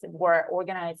Choice. We're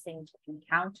organizing to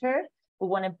encounter. We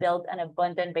want to build an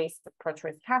abundant base of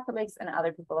pro-choice Catholics and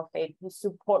other people of faith who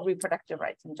support reproductive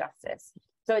rights and justice.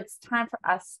 So it's time for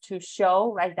us to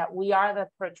show, right, that we are the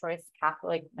pro-choice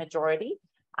Catholic majority.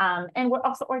 And we're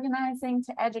also organizing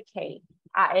to educate.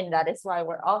 And that is why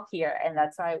we're all here. And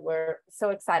that's why we're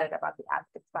so excited about the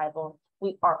Advocate's Bible.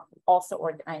 We are also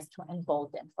organized to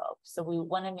embolden folks. So we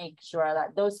want to make sure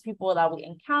that those people that we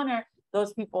encounter,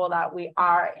 those people that we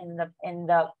are in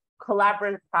the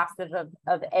collaborative process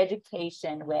of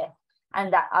education with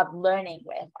and that of learning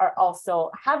with are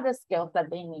also have the skills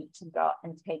that they need to go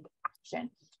and take action.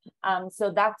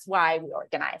 So that's why we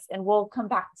organize. And we'll come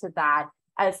back to that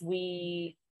as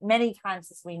we many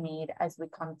times as we need as we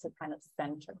come to kind of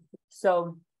center.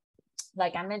 So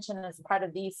like I mentioned, as part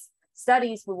of these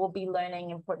studies, we will be learning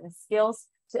important skills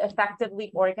to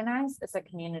effectively organize as a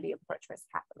community of pro-choice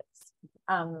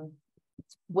Catholics,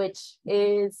 which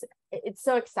is, it's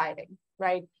so exciting,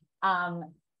 right?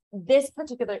 This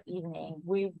particular evening,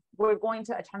 we're going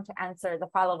to attempt to answer the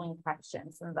following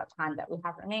questions in the time that we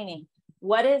have remaining.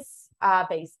 What is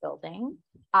base building?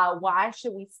 Why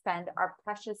should we spend our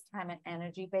precious time and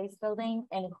energy base building?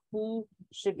 And who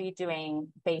should be doing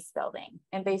base building?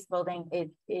 And base building,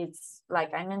 it's,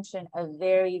 like I mentioned, a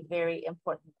very, very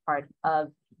important part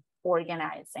of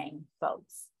organizing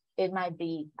folks. It might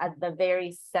be at the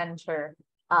very center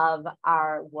of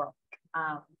our work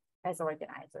as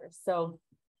organizers. So,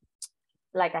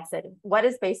 like I said, what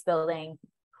is base building?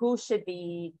 Who should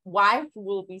be, why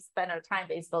will we spend our time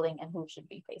base building, and who should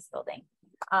be base building?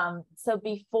 So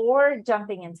before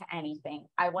jumping into anything,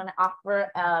 I want to offer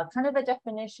a kind of a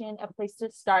definition, a place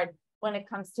to start when it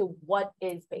comes to what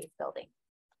is base building.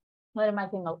 One of my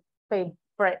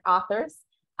favorite authors,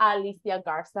 Alicia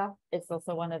Garza, is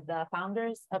also one of the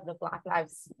founders of the Black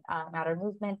Lives Matter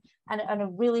movement, and a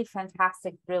really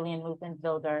fantastic, brilliant movement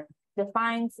builder,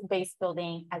 defines base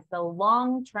building as the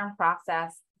long-term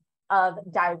process of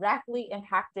directly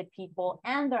impacted people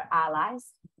and their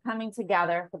allies coming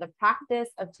together for the practice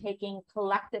of taking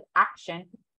collective action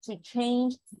to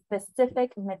change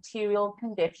specific material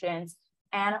conditions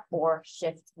and or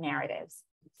shift narratives.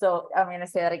 So I'm going to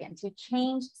say that again, to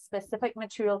change specific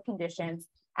material conditions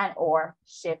and or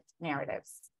shift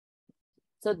narratives.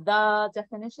 So the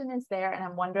definition is there, and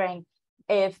I'm wondering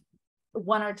if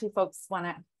one or two folks want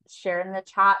to share in the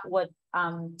chat what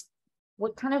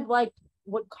kind of like,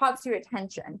 what caught your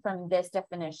attention from this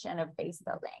definition of base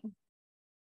building.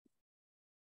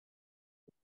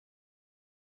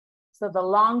 So the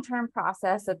long-term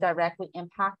process of directly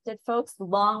impacted folks,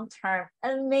 long-term,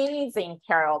 amazing,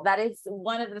 Carol. That is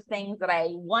one of the things that I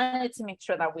wanted to make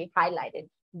sure that we highlighted.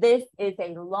 This is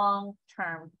a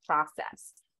long-term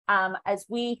process. As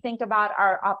we think about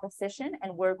our opposition,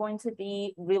 and we're going to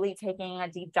be really taking a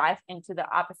deep dive into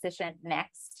the opposition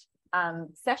next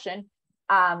session,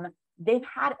 they've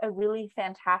had a really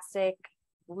fantastic,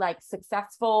 like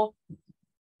successful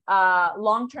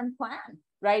long-term plan,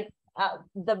 right?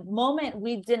 The moment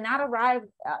we did not arrive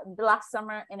the last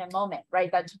summer in a moment, right?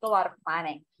 That took a lot of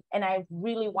planning. And I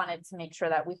really wanted to make sure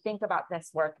that we think about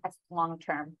this work as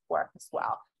long-term work as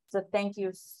well. So thank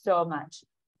you so much.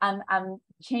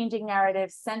 Changing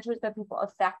narratives, centers the people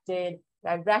affected,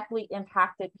 directly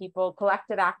impacted people,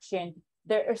 collective action.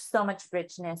 There is so much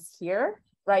richness here,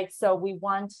 right? So we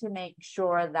want to make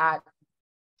sure that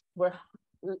we're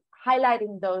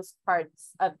highlighting those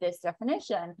parts of this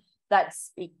definition that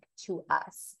speak to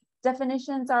us.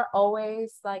 Definitions are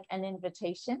always like an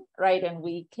invitation, right? And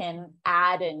we can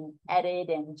add and edit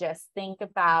and just think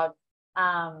about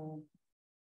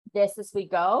this as we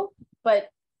go, but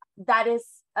that is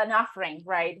an offering,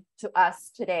 right, to us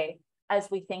today as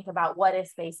we think about what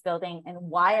is base building and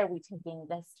why are we taking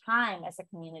this time as a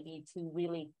community to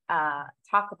really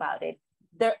talk about it.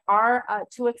 There are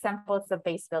two examples of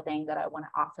base building that I want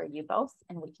to offer you both,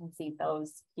 and we can see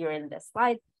those here in this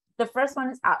slide. The first one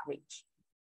is outreach.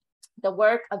 The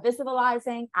work of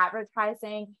visibilizing,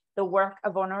 advertising, the work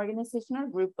of an organization or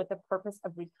group with the purpose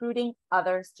of recruiting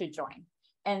others to join.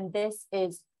 And this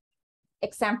is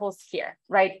examples here,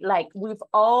 right? Like we've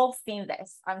all seen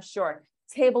this, I'm sure.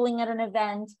 Tabling at an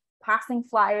event, passing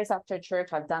flyers after church.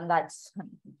 I've done that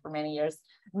for many years.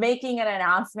 Making an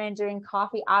announcement during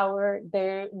coffee hour.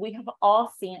 We have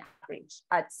all seen outreach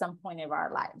at some point of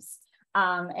our lives.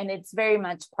 And it's very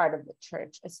much part of the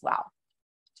church as well.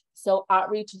 So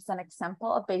outreach is an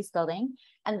example of base building.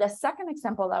 And the second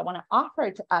example that I want to offer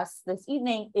to us this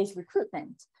evening is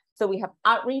recruitment. So we have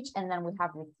outreach and then we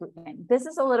have recruitment. This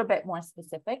is a little bit more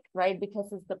specific, right?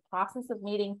 Because it's the process of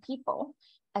meeting people,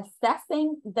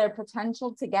 assessing their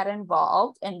potential to get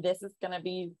involved. And this is going to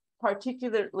be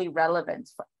particularly relevant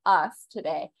for us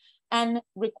today, and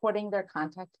recording their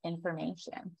contact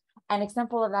information. An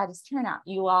example of that is turnout.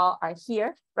 You all are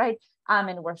here, right?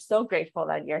 And we're so grateful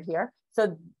that you're here.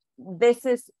 So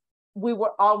we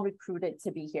were all recruited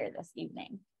to be here this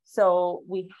evening. So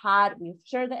we've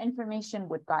shared the information,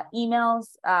 we've got emails.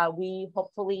 We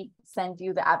hopefully send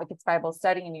you the Advocates Bible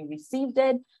Study and you received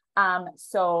it.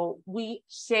 So we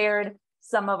shared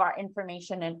some of our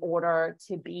information in order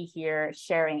to be here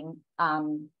sharing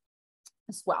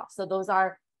as well. So those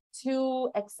are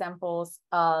two examples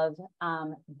of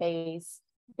base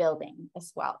building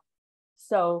as well.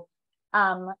 So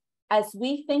as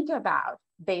we think about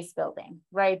base building,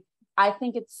 right? I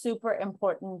think it's super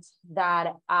important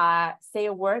that say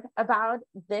a word about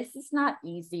this is not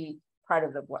easy part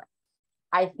of the work.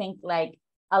 I think like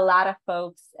a lot of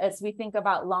folks, as we think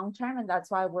about long-term, and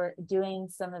that's why we're doing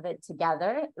some of it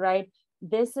together, right?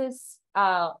 This is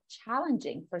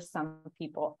challenging for some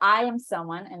people. I am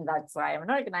someone, and that's why I'm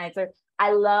an organizer.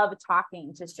 I love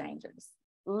talking to strangers,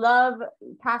 love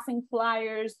passing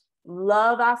flyers,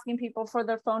 love asking people for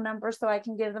their phone number so I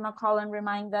can give them a call and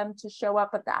remind them to show up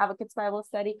at the Advocates Bible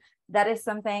Study. That is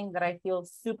something that I feel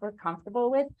super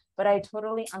comfortable with, but I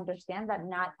totally understand that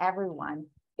not everyone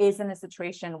is in a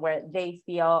situation where they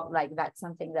feel like that's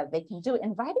something that they can do.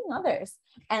 Inviting others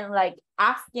and like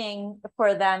asking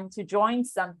for them to join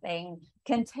something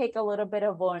can take a little bit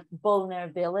of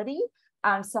vulnerability.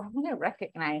 So I want to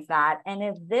recognize that. And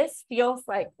if this feels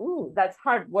like, ooh, that's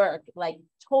hard work, like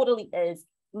totally is,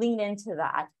 lean into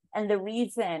that. And the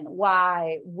reason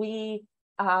why we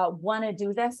want to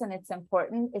do this, and it's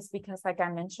important, is because, like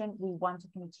I mentioned, we want to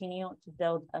continue to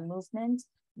build a movement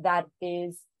that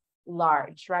is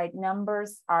large, right?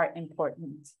 Numbers are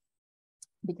important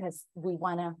because we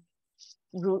want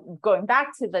to, going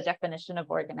back to the definition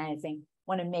of organizing,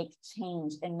 want to make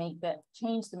change and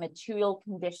change the material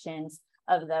conditions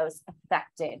of those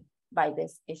affected by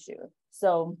this issue.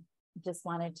 So just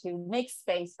wanted to make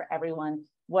space for everyone,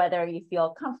 whether you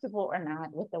feel comfortable or not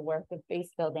with the work of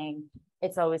base building.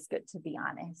 It's always good to be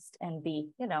honest and be,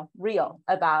 real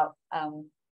about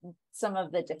some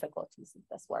of the difficulties of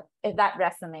this work. If that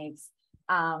resonates,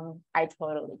 I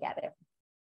totally get it.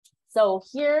 So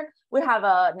here we have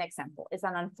an example. It's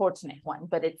an unfortunate one,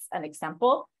 but it's an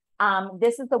example.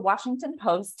 This is the Washington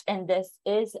Post, and this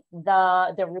is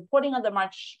the reporting of the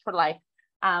March for Life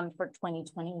for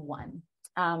 2021.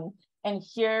 And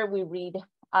here we read,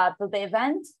 so the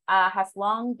event has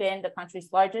long been the country's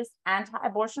largest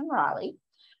anti-abortion rally.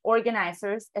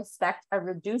 Organizers expect a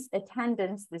reduced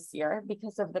attendance this year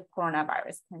because of the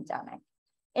coronavirus pandemic.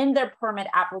 In their permit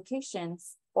application,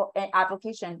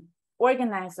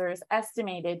 organizers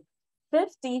estimated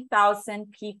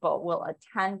 50,000 people will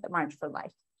attend the March for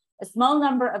Life. A small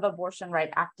number of abortion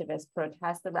rights activists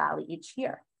protest the rally each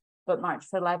year, but March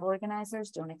for Life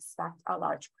organizers don't expect a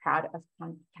large crowd of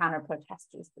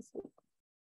counter-protesters this week.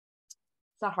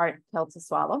 It's a hard pill to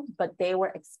swallow, but they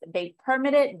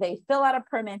fill out a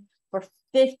permit for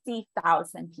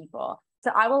 50,000 people.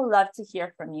 So I would love to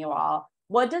hear from you all.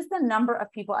 What does the number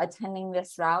of people attending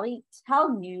this rally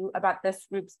tell you about this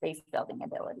group's base building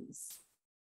abilities?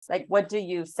 Like, what do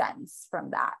you sense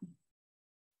from that?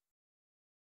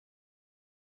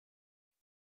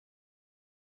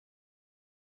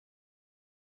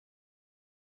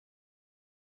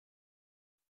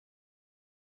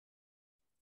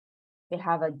 They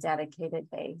have a dedicated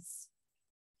base.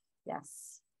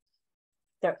 Yes.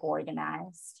 They're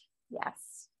organized.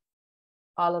 Yes.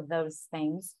 All of those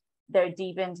things. They're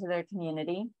deep into their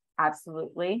community.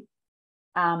 Absolutely.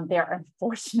 They're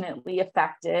unfortunately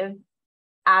effective.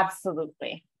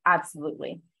 Absolutely.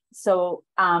 Absolutely. So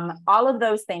all of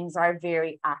those things are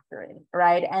very accurate,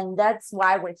 right? And that's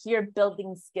why we're here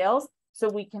building skills so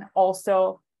we can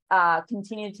also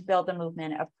continue to build a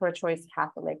movement of pro-choice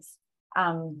Catholics.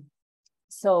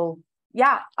 So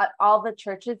yeah, all the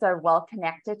churches are well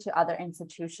connected to other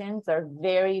institutions. They're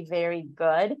very, very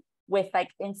good with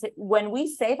when we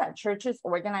say that churches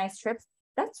organize trips,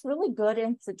 that's really good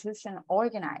institution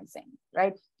organizing,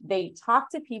 right? They talk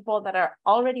to people that are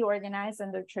already organized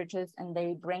in their churches and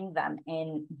they bring them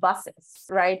in buses,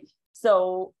 right?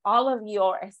 So all of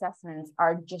your assessments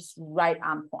are just right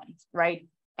on point, right?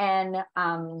 And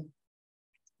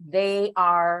they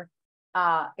are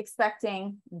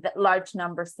expecting large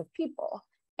numbers of people.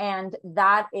 And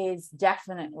that is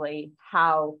definitely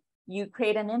how you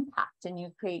create an impact and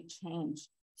you create change.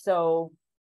 So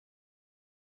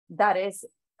that is,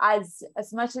 as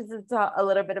much as it's a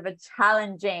little bit of a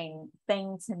challenging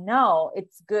thing to know,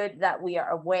 it's good that we are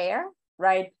aware,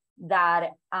 right?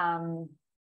 That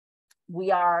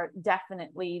we are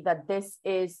definitely, that this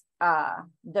is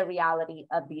the reality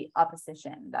of the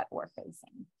opposition that we're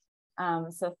facing.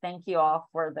 So thank you all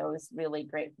for those really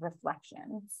great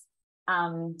reflections.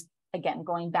 Again,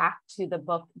 going back to the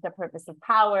book, The Purpose of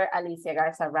Power, Alicia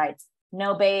Garza writes,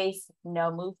 no base,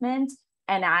 no movement.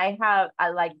 And I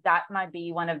like, that might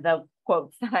be one of the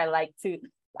quotes that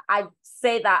I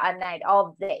say that at night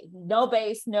all day, no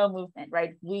base, no movement,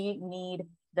 right? We need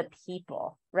the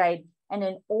people, right? And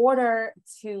in order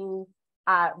to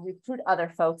recruit other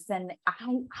folks, and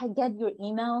I get your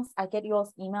emails, I get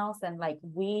y'all's emails, and like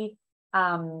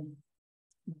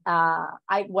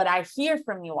what I hear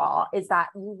from you all is that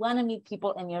you want to meet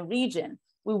people in your region.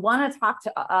 We want to talk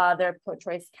to other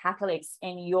pro-choice Catholics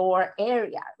in your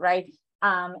area, right?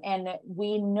 And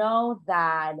we know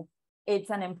that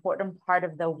it's an important part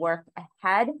of the work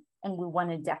ahead, and we want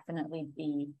to definitely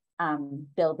be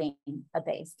building a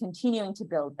base, continuing to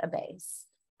build a base.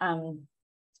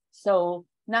 So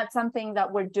not something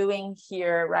that we're doing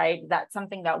here, right? That's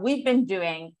something that we've been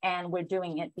doing, and we're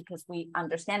doing it because we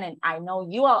understand, and I know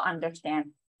you all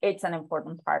understand it's an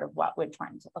important part of what we're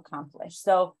trying to accomplish.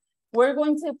 So we're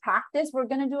going to practice. We're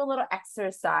going to do a little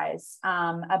exercise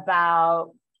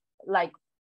about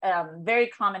very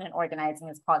common in organizing.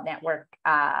 It's called network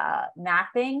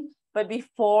mapping. But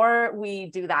before we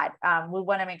do that, we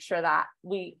want to make sure that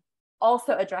we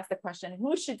also address the question,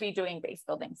 who should be doing base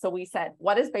building? So we said,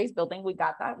 what is base building? We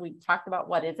got that. We talked about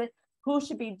what is it? Who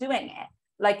should be doing it?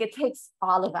 Like, it takes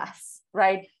all of us,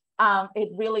 right? It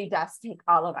really does take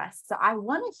all of us. So I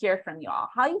want to hear from you all,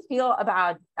 how you feel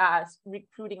about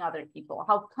recruiting other people,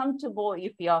 how comfortable you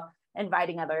feel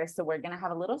inviting others. So we're going to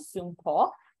have a little Zoom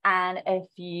poll. And if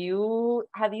you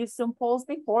have used Zoom polls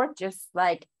before, just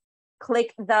like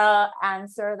click the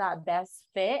answer that best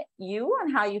fit you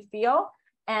and how you feel.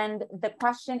 And the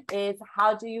question is,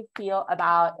 how do you feel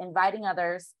about inviting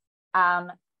others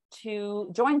to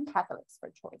join Catholics for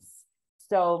Choice?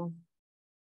 So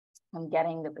I'm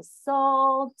getting the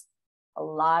results. A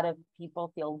lot of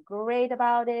people feel great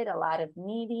about it. A lot of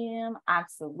medium.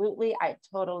 Absolutely. I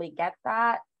totally get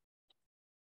that.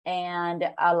 And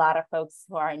a lot of folks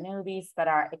who are newbies but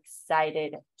are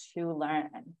excited to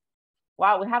learn.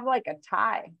 Wow, we have like a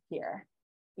tie here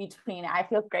between I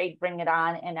feel great, bring it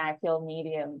on, and I feel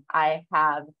medium, I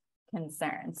have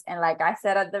concerns. And like I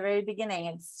said at the very beginning,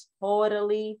 it's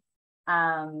totally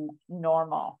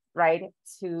normal, right?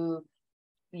 To,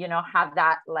 you know, have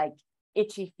that like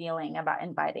itchy feeling about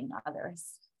inviting others.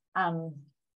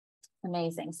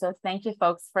 Amazing. So thank you,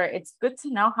 folks, for it's good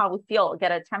to know how we feel,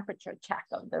 get a temperature check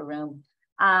of the room.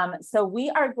 So we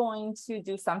are going to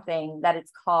do something that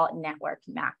it's called network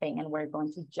mapping, and we're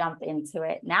going to jump into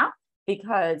it now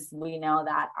because we know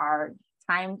that our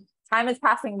time is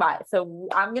passing by. So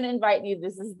I'm going to invite you.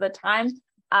 This is the time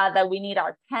that we need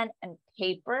our pen and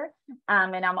paper.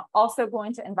 And I'm also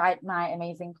going to invite my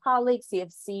amazing colleague,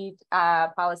 CFC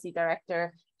Policy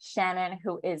Director, Shannon,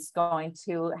 who is going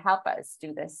to help us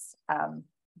do this.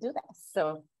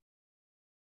 So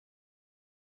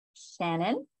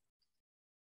Shannon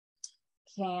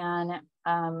can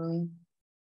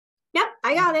Yep,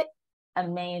 I got it.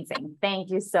 Amazing. Thank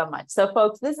you so much. So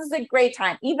folks, this is a great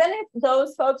time. Even if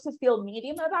those folks who feel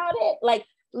medium about it, like,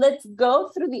 let's go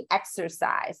through the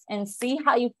exercise and see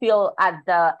how you feel at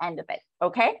the end of it.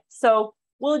 Okay. So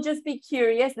we'll just be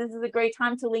curious. This is a great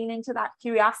time to lean into that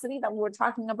curiosity that we're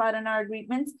talking about in our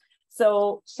agreements.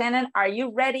 So Shannon, are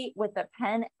you ready with a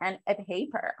pen and a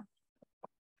paper?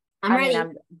 I'm ready.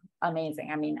 I'm amazing.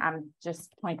 I mean, I'm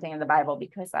just pointing in the Bible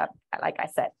because, like I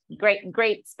said,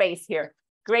 great space here.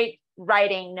 Great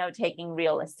writing, note-taking,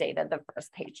 real estate at the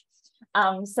first page.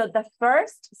 So the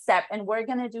first step, and we're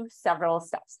going to do several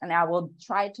steps, and I will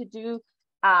try to do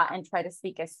and try to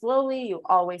speak as slowly. You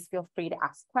always feel free to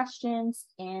ask questions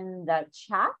in the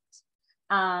chat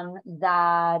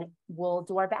that we'll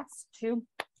do our best to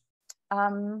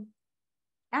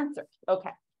answer.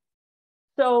 Okay.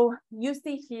 So you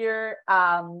see here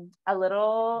a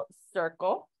little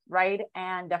circle, right?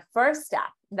 And the first step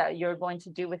that you're going to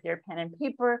do with your pen and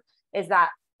paper is that,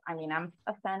 I mean, I'm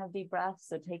a fan of deep breaths,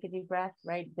 so take a deep breath,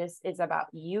 right? This is about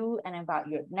you and about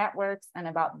your networks and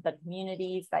about the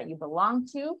communities that you belong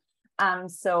to.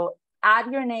 So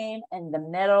add your name in the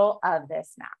middle of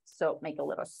this map. So make a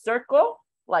little circle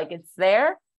like it's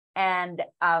there, and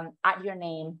add your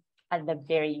name at the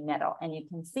very middle. And you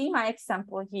can see my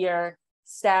example here,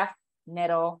 Steph,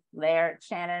 middle there,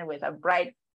 Shannon with a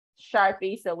bright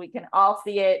Sharpie so we can all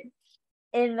see it.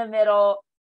 In the middle,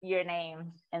 your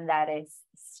name, and that is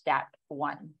step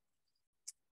 1.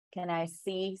 Can I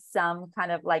see some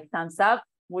kind of like thumbs up?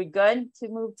 We're good to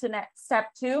move to next step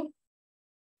 2?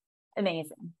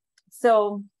 Amazing.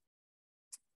 So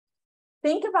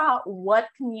think about what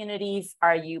communities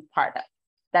are you part of?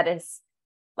 That is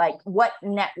like, what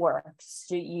networks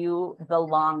do you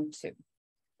belong to,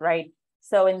 right?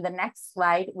 So in the next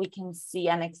slide, we can see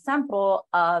an example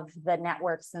of the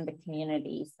networks and the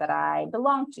communities that I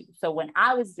belong to. So when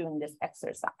I was doing this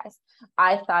exercise,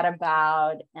 I thought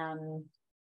about,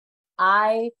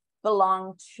 I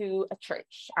belong to a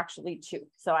church, actually 2.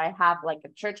 So I have like a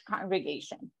church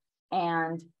congregation.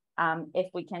 And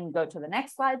if we can go to the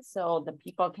next slide so the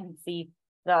people can see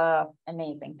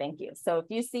Amazing, thank you. So if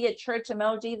you see a church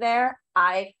emoji there,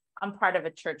 I'm part of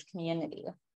a church community.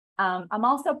 I'm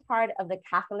also part of the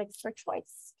Catholics for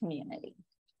Choice community.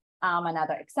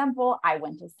 Another example, I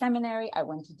went to seminary, I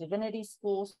went to divinity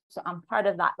schools, so I'm part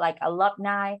of that like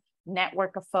alumni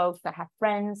network of folks that have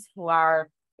friends who are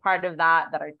part of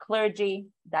that are clergy.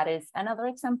 That is another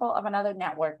example of another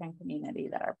network and community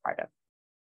that are part of.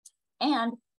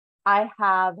 And I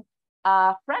have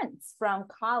friends from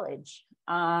college,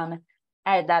 and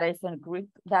that is a group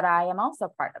that I am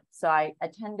also part of. So I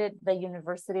attended the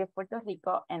University of Puerto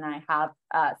Rico, and I have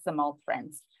some old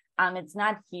friends. It's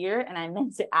not here, and I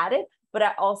meant to add it, but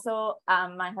I also,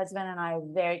 my husband and I are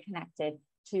very connected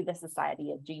to the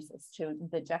Society of Jesus, to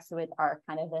the Jesuits are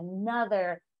kind of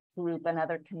another group,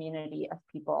 another community of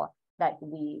people that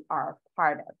we are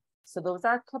part of. So those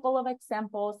are a couple of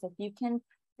examples. If you can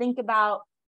think about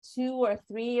 2 or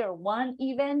 3 or 1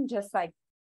 even, just like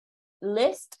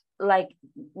list, like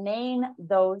name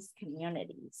those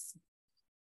communities.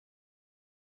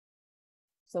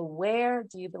 So where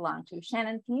do you belong to?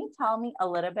 Shannon, can you tell me a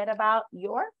little bit about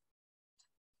your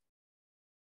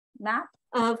map?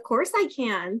 Of course I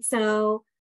can. So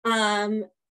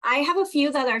I have a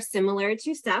few that are similar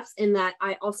to Steph's in that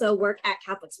I also work at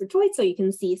Catholics for Choice. So you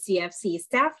can see CFC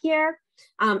staff here,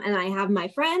 and I have my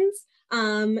friends.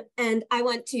 And I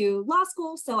went to law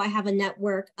school, so I have a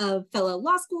network of fellow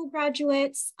law school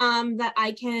graduates that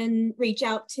I can reach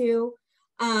out to.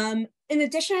 In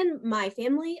addition, my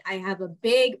family, I have a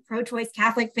big pro-choice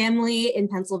Catholic family in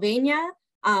Pennsylvania,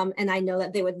 and I know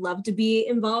that they would love to be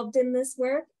involved in this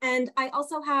work. And I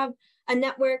also have a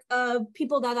network of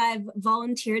people that I've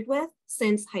volunteered with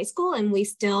since high school, and we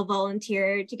still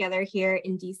volunteer together here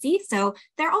in DC. So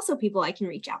they're also people I can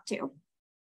reach out to.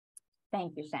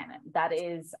 Thank you, Shannon. That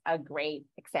is a great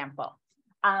example.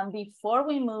 Before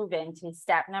we move into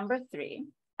step number 3,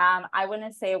 I want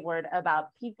to say a word about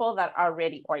people that are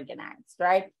already organized,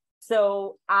 right?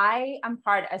 So I am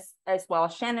part as well,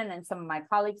 Shannon and some of my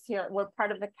colleagues here, we're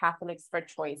part of the Catholics for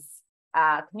Choice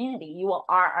community. You all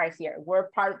are here. We're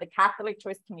part of the Catholic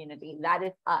Choice community. That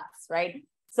is us, right?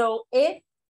 So if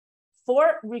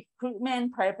for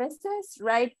recruitment purposes,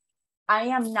 right, I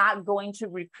am not going to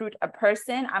recruit a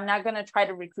person. I'm not going to try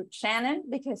to recruit Shannon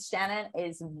because Shannon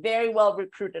is very well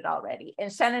recruited already.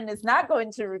 And Shannon is not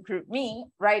going to recruit me,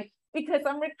 right? Because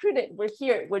I'm recruited. We're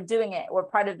here. We're doing it. We're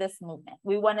part of this movement.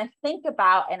 We want to think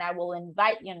about, and I will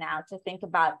invite you now to think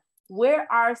about where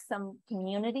are some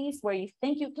communities where you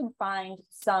think you can find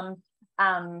some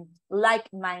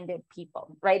like-minded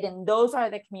people, right? And those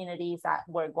are the communities that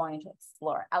we're going to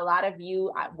explore. A lot of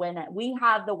you, when we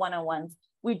have the one-on-ones,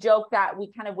 we joke that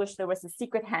we kind of wish there was a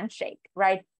secret handshake,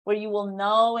 right? Where you will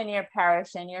know in your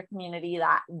parish, in your community,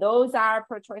 that those are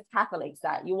pro-choice Catholics,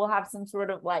 that you will have some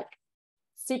sort of like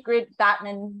secret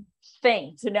Batman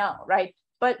thing to know, right?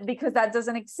 But because that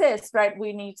doesn't exist, right,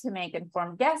 we need to make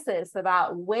informed guesses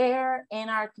about where in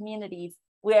our communities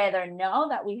we either know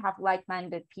that we have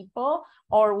like-minded people,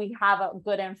 or we have a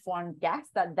good informed guess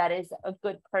that that is a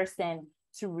good person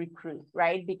to recruit,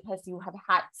 right? Because you have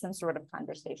had some sort of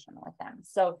conversation with them.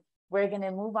 So we're going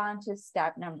to move on to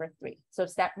step number 3. So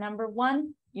step number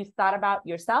 1, you thought about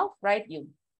yourself, right? You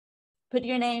put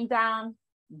your name down,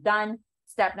 done.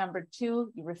 Step number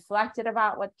 2, you reflected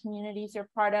about what communities you're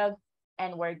part of,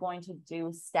 and we're going to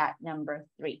do step number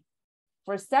 3.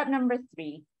 For step number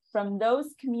 3, from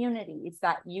those communities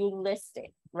that you listed,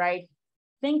 right?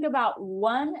 Think about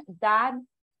one that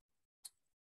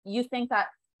you think that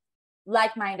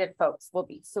like-minded folks will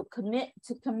be. So commit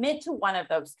to one of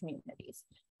those communities.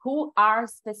 Who are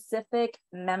specific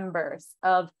members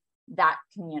of that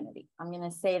community? I'm going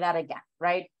to say that again,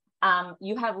 right?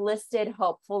 You have listed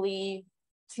hopefully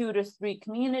 2 to 3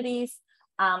 communities.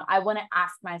 I want to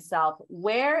ask myself,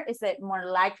 where is it more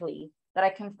likely that I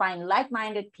can find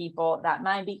like-minded people that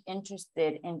might be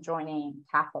interested in joining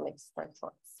Catholics for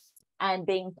Choice and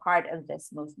being part of this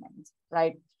movement,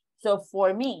 right? So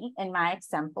for me, in my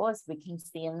example, as we can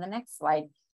see in the next slide,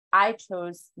 I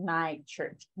chose my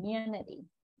church community,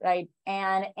 right?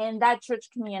 And in that church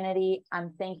community,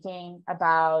 I'm thinking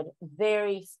about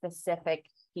very specific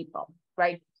people,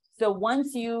 right? So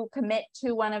once you commit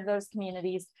to one of those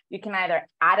communities, you can either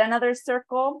add another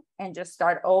circle and just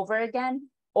start over again,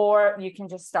 or you can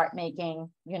just start making,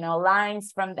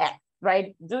 lines from there,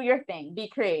 right? Do your thing, be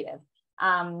creative.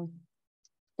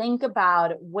 Think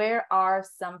about where are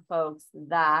some folks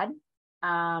that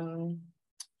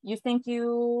you think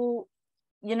you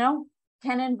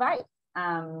can invite.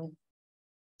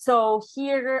 So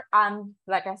here,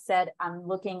 like I said, I'm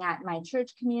looking at my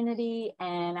church community,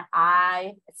 and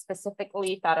I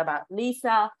specifically thought about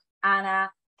Lisa,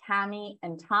 Anna, Cami,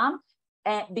 and Tom,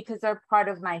 and because they're part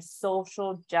of my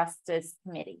social justice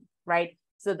committee, right?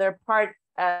 So they're part,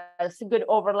 it's a good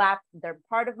overlap. They're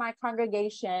part of my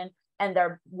congregation and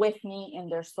they're with me in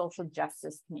their social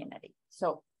justice community.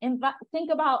 So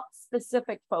think about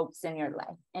specific folks in your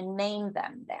life and name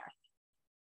them there.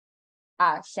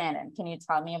 Shannon, can you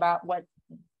tell me about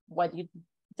what you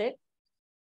did?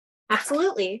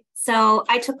 Absolutely. So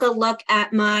I took a look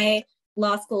at my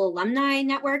law school alumni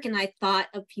network, and I thought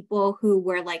of people who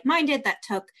were like-minded that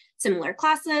took similar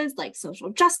classes like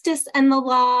social justice and the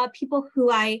law, people who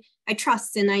I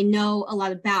trust and I know a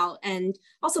lot about, and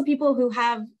also people who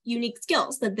have unique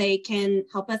skills that they can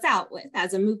help us out with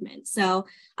as a movement. So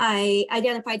I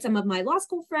identified some of my law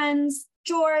school friends: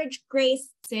 George, Grace,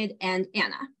 Sid, and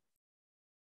Anna.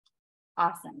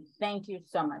 Awesome. Thank you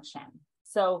so much, Shannon.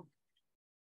 So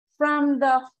from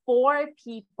the 4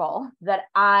 people that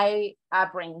I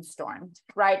brainstormed,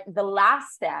 right, the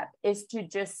last step is to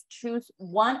just choose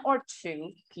 1 or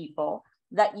 2 people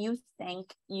that you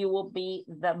think you will be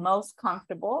the most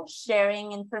comfortable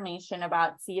sharing information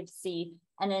about CFC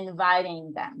and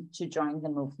inviting them to join the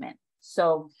movement.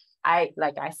 So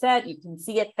like I said, you can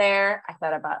see it there. I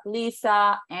thought about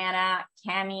Lisa, Anna,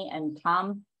 Cami, and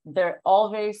Tom. They're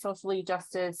all very socially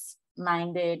justice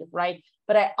minded, right?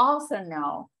 But I also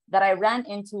know that I ran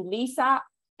into Lisa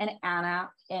and Anna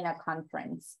in a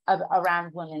conference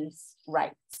around women's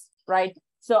rights, right?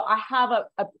 So I have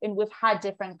and we've had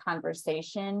different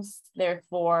conversations.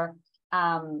 Therefore,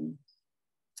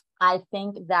 I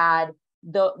think that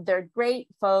they're great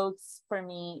folks for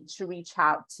me to reach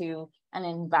out to and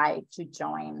invite to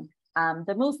join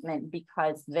the movement,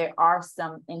 because there are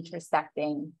some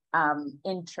intersecting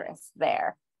interests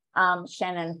there.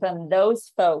 Shannon, from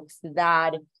those folks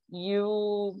that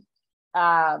you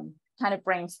kind of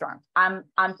brainstorm, I'm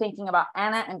thinking about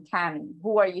Anna and Cami.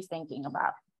 Who are you thinking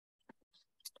about?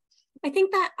 I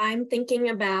think that I'm thinking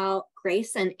about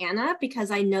Grace and Anna because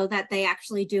I know that they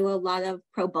actually do a lot of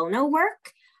pro bono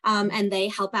work, and they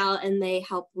help out and they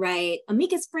help write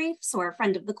amicus briefs or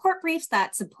friend of the court briefs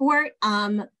that support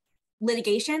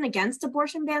litigation against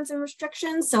abortion bans and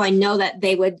restrictions. So I know that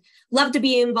they would love to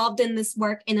be involved in this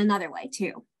work in another way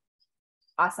too.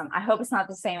 Awesome. I hope it's not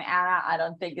the same Anna. I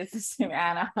don't think it's the same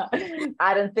Anna.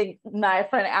 I don't think my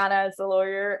friend Anna is a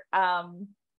lawyer. But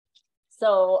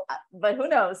who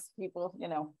knows? People,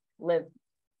 live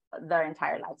their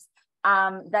entire lives.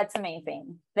 That's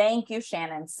amazing. Thank you,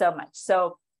 Shannon, so much.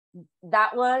 So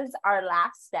that was our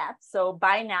last step. So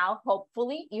by now,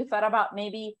 hopefully you thought about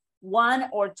maybe 1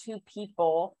 or 2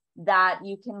 people that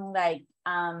you can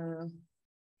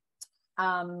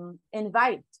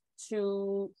invite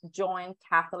to join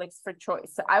Catholics for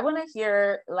Choice. So I want to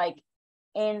hear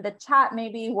in the chat,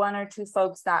 maybe 1 or 2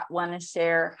 folks that want to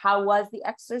share, how was the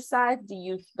exercise? Do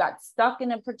you got stuck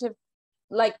in a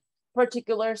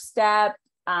particular step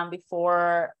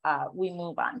before we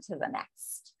move on to the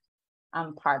next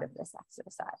part of this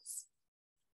exercise?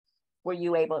 Were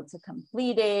you able to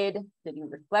complete it? Did you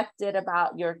reflect it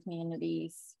about your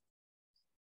communities?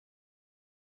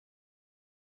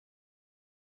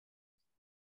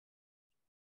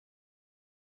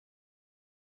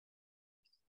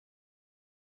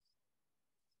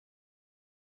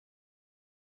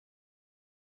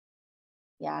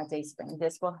 Yeah, Dayspring,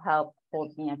 this will help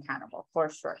hold me accountable for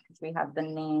sure, because we have the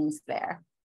names there.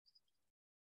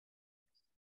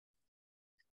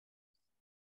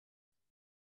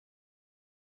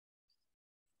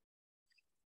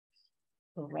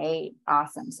 Great,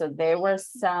 awesome. So there were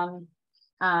some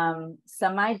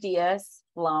ideas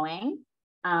flowing,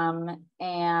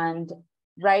 and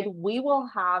right, we will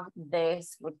have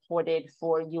this recorded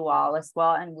for you all as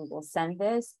well, and we will send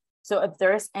this. So if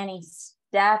there's any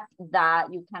step that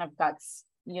you kind of got,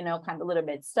 kind of a little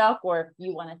bit stuck, or if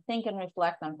you want to think and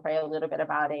reflect and pray a little bit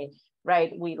about it,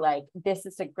 right? This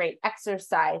is a great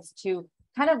exercise to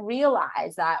kind of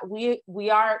realize that we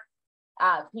are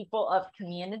people of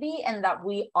community, and that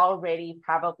we already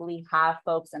probably have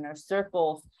folks in our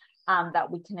circles that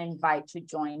we can invite to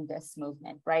join this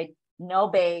movement, right? No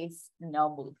base, no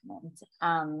movement.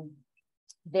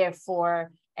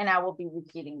 Therefore, and I will be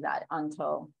repeating that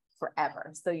until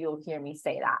forever. So you'll hear me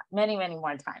say that many, many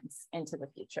more times into the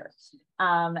future.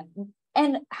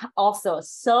 And also,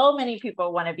 so many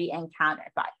people want to be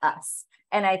encountered by us.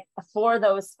 And for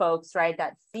those folks, right,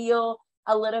 that feel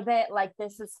a little bit like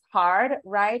this is hard,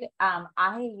 right?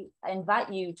 I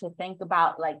invite you to think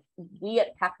about, we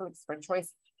at Catholics for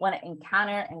Choice want to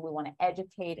encounter, and we want to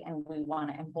educate, and we want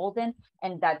to embolden,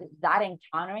 and that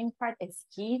encountering part is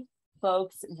key.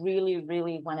 Folks really,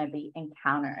 really want to be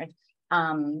encountered.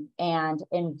 and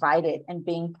invited and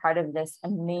being part of this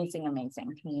amazing,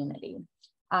 amazing community.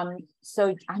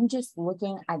 So I'm just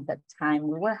looking at the time.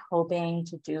 We were hoping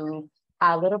to do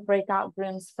little breakout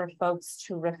rooms for folks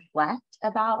to reflect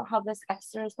about how this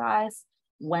exercise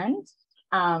went.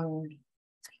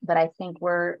 But I think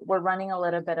we're running a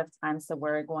little bit of time, so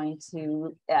we're going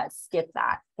to skip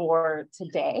that for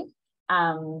today.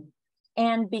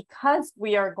 And because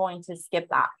we are going to skip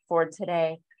that for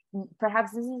today,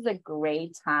 perhaps this is a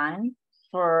great time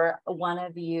for one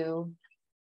of you.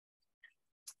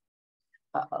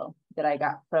 Uh-oh, did I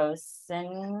got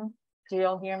frozen? Do you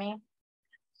all hear me?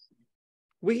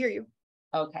 We hear you.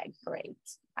 Okay, great.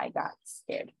 I got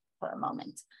scared for a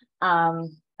moment.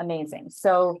 Amazing.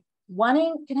 So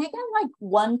can I get like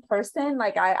one person?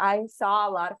 Like I saw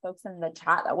a lot of folks in the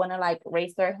chat that want to like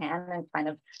raise their hand and kind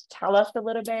of tell us a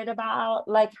little bit about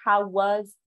like how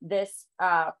was this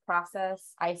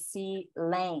process. I see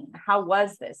Lane. How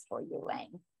was this for you,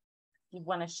 Lane? You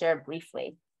want to share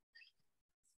briefly?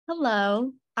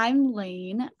 Hello, I'm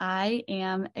Lane. I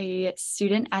am a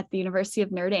student at the University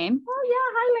of Notre Dame. Oh yeah,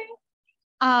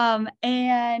 hi Lane.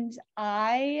 And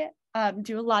I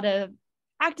do a lot of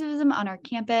activism on our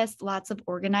campus, lots of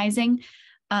organizing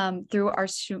through our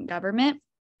student government,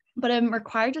 but I'm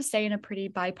required to stay in a pretty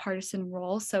bipartisan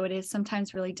role, so it is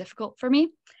sometimes really difficult for me.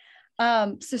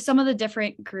 So some of the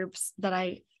different groups that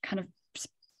I kind of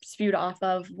spewed off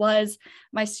of was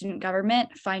my student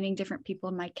government, finding different people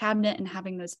in my cabinet and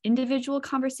having those individual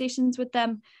conversations with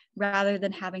them rather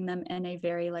than having them in a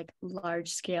very like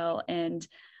large scale and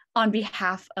on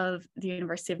behalf of the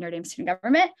University of Notre Dame student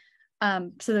government.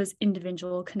 So those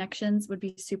individual connections would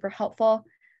be super helpful.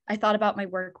 I thought about my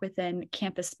work within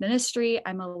campus ministry.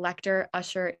 I'm a lector,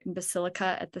 usher, and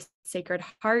basilica at the Sacred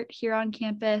Heart here on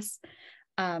campus,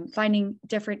 finding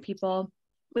different people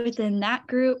within that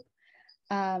group.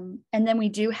 And then we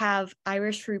do have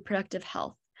Irish Reproductive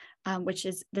Health, which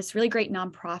is this really great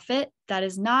nonprofit that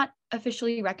is not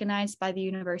officially recognized by the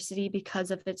university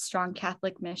because of its strong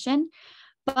Catholic mission,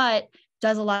 but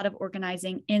does a lot of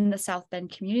organizing in the South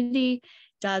Bend community,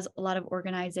 does a lot of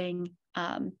organizing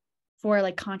for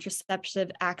like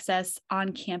contraceptive access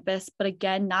on campus, but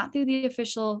again, not through the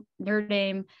official Notre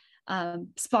Dame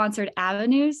sponsored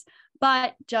avenues,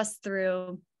 but just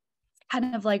through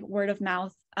kind of like word of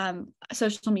mouth,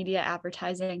 social media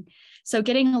advertising. So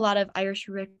getting a lot of Irish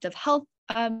reproductive health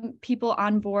people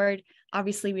on board.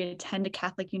 Obviously, we attend a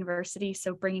Catholic university,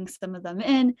 so bringing some of them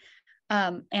in.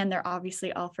 And they're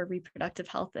obviously all for reproductive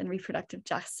health and reproductive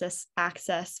justice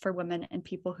access for women and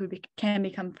people who can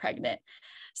become pregnant.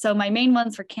 So my main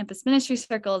ones for campus ministry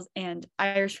circles and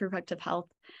Irish reproductive health,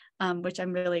 which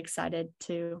I'm really excited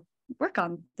to work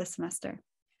on this semester.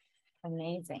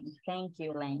 Amazing. Thank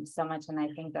you, Lane, so much. And I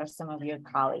think there's some of your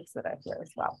colleagues that are here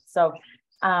as well. So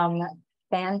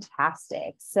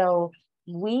fantastic. So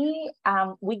we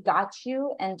got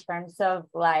you in terms of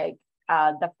like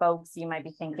the folks you might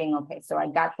be thinking, okay, so I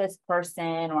got this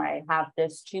person, or I have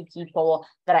this two people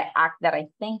that I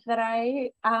think that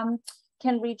I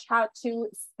can reach out to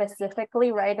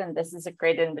specifically, right? And this is a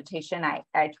great invitation.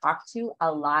 I talk to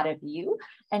a lot of you,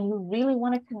 and you really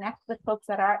want to connect with folks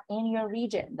that are in your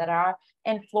region, that are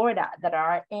in Florida, that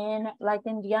are in like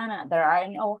Indiana, that are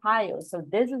in Ohio. So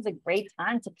this is a great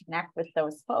time to connect with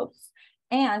those folks.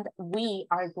 And we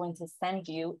are going to send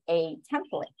you a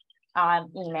template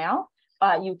email.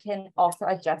 You can also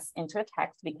adjust into a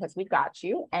text because we got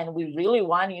you, and we really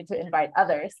want you to invite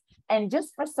others. And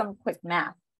just for some quick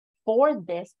math, for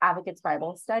this Advocates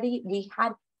Bible Study, we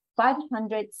had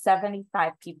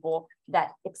 575 people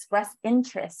that expressed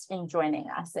interest in joining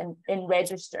us and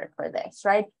registered for this,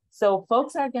 right? So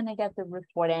folks are going to get the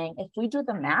reporting. If we do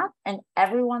the math and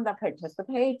everyone that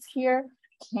participates here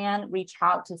can reach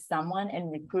out to someone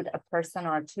and recruit a person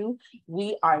or two,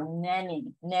 we are many.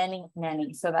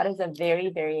 So that is a very,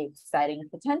 very exciting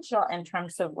potential in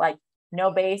terms of like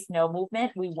no base, no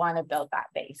movement. We want to build that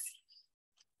base.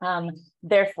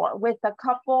 Therefore,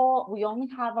 we only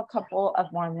have a couple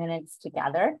of more minutes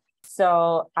together.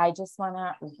 So I just want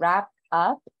to wrap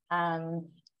up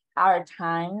our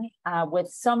time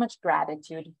with so much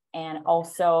gratitude, and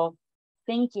also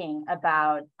thinking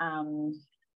about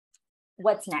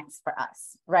what's next for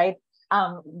us, right?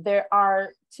 There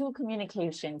are two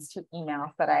communications, two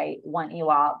emails that I want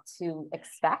you all to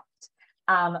expect.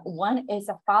 One is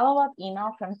a follow-up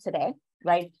email from today,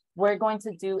 right? We're going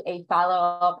to do a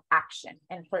follow-up action.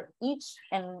 And for each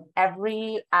and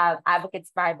every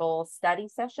Advocates Bible Study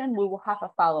session, we will have a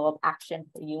follow-up action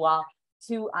for you all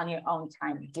to, on your own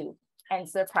time, do. And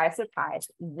surprise, surprise,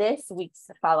 this week's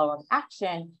follow-up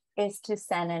action is to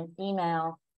send an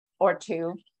email or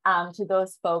two to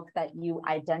those folks that you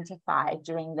identify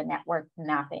during the network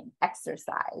mapping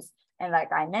exercise. And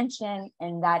like I mentioned,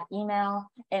 in that email,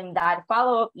 in that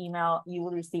follow-up email, you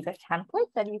will receive a template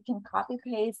that you can copy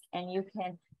paste and you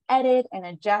can edit and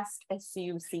adjust as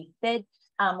you see fit.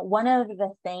 One of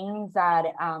the things that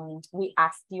we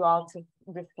asked you all to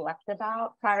reflect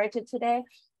about prior to today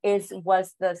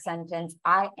was the sentence,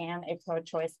 I am a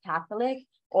pro-choice Catholic,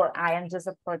 or I am just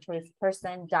a pro-choice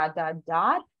person, ...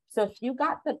 So if you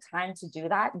got the time to do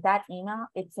that email,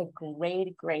 it's a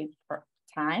great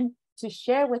time to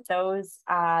share with those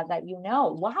that you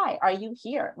know. Why are you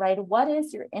here, right? What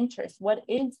is your interest? What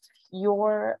is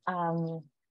your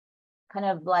kind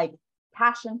of like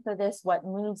passion for this? What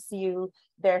moves you?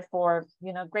 Therefore,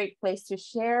 great place to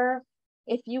share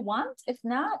if you want. If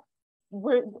not,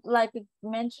 we're, like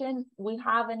mentioned, we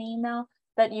have an email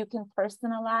that you can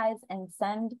personalize and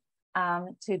send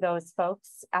to those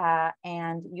folks,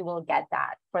 and you will get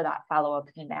that for that follow-up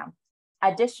email.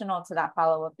 Additional to that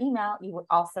follow-up email, you will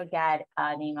also get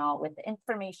an email with the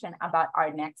information about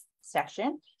our next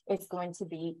session. It's going to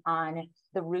be on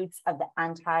the roots of the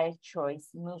anti-choice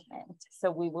movement.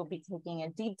 So we will be taking a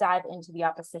deep dive into the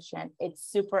opposition. It's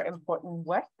super important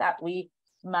work that we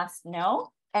must know.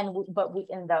 But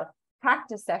in the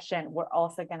practice session, we're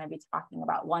also going to be talking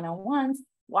about 101s.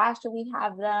 Why should we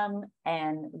have them?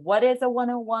 And what is a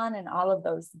 101? And all of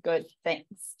those good things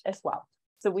as well.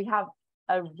 So we have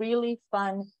a really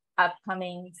fun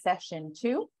upcoming session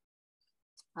 2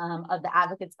 of the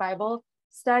Advocates Bible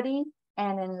Study.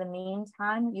 And in the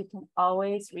meantime, you can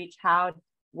always reach out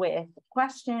with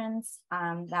questions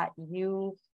that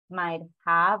you might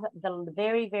have. The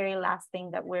very, very last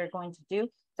thing that we're going to do is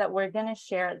that we're going to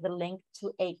share the link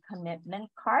to a commitment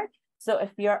card. So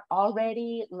if you're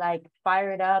already like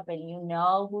fired up and you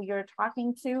know who you're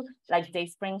talking to, like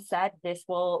Dayspring said, this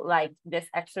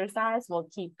exercise will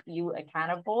keep you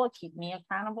accountable, keep me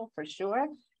accountable for sure.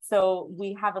 So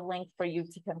we have a link for you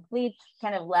to complete,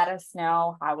 kind of let us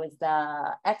know how was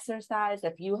the exercise.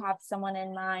 If you have someone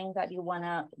in mind that you want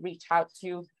to reach out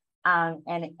to,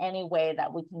 and any way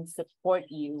that we can support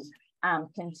you,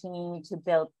 continue to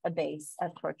build a base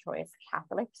of pro-choice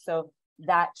Catholics. So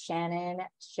that Shannon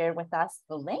shared with us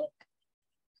the link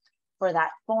for that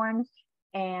form.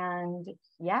 And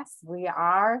yes, we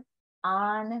are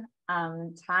on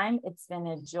time. It's been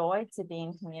a joy to be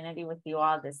in community with you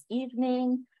all this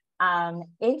evening.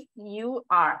 If you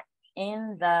are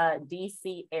in the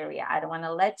DC area, I don't want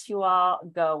to let you all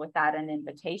go without an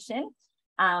invitation.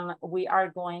 We are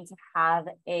going to have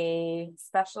a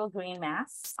special Green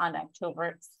Mass on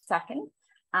October 2nd.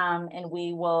 And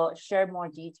we will share more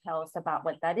details about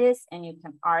what that is, and you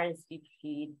can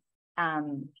RSVP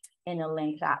in a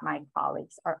link that my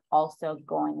colleagues are also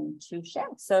going to share.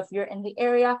 So if you're in the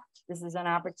area, this is an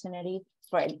opportunity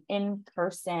for an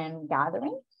in-person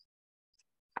gathering.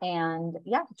 And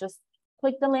yeah, just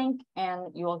click the link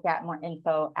and you will get more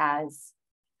info as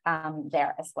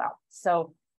there as well.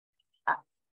 So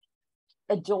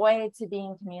a joy to be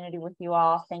in community with you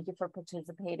all. Thank you for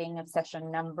participating in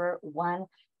session number 1.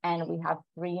 And we have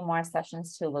 3 more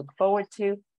sessions to look forward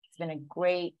to. It's been a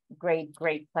great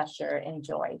pleasure and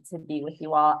joy to be with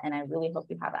you all. And I really hope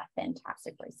you have a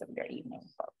fantastic rest of your evening,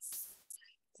 folks.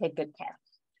 Take good care.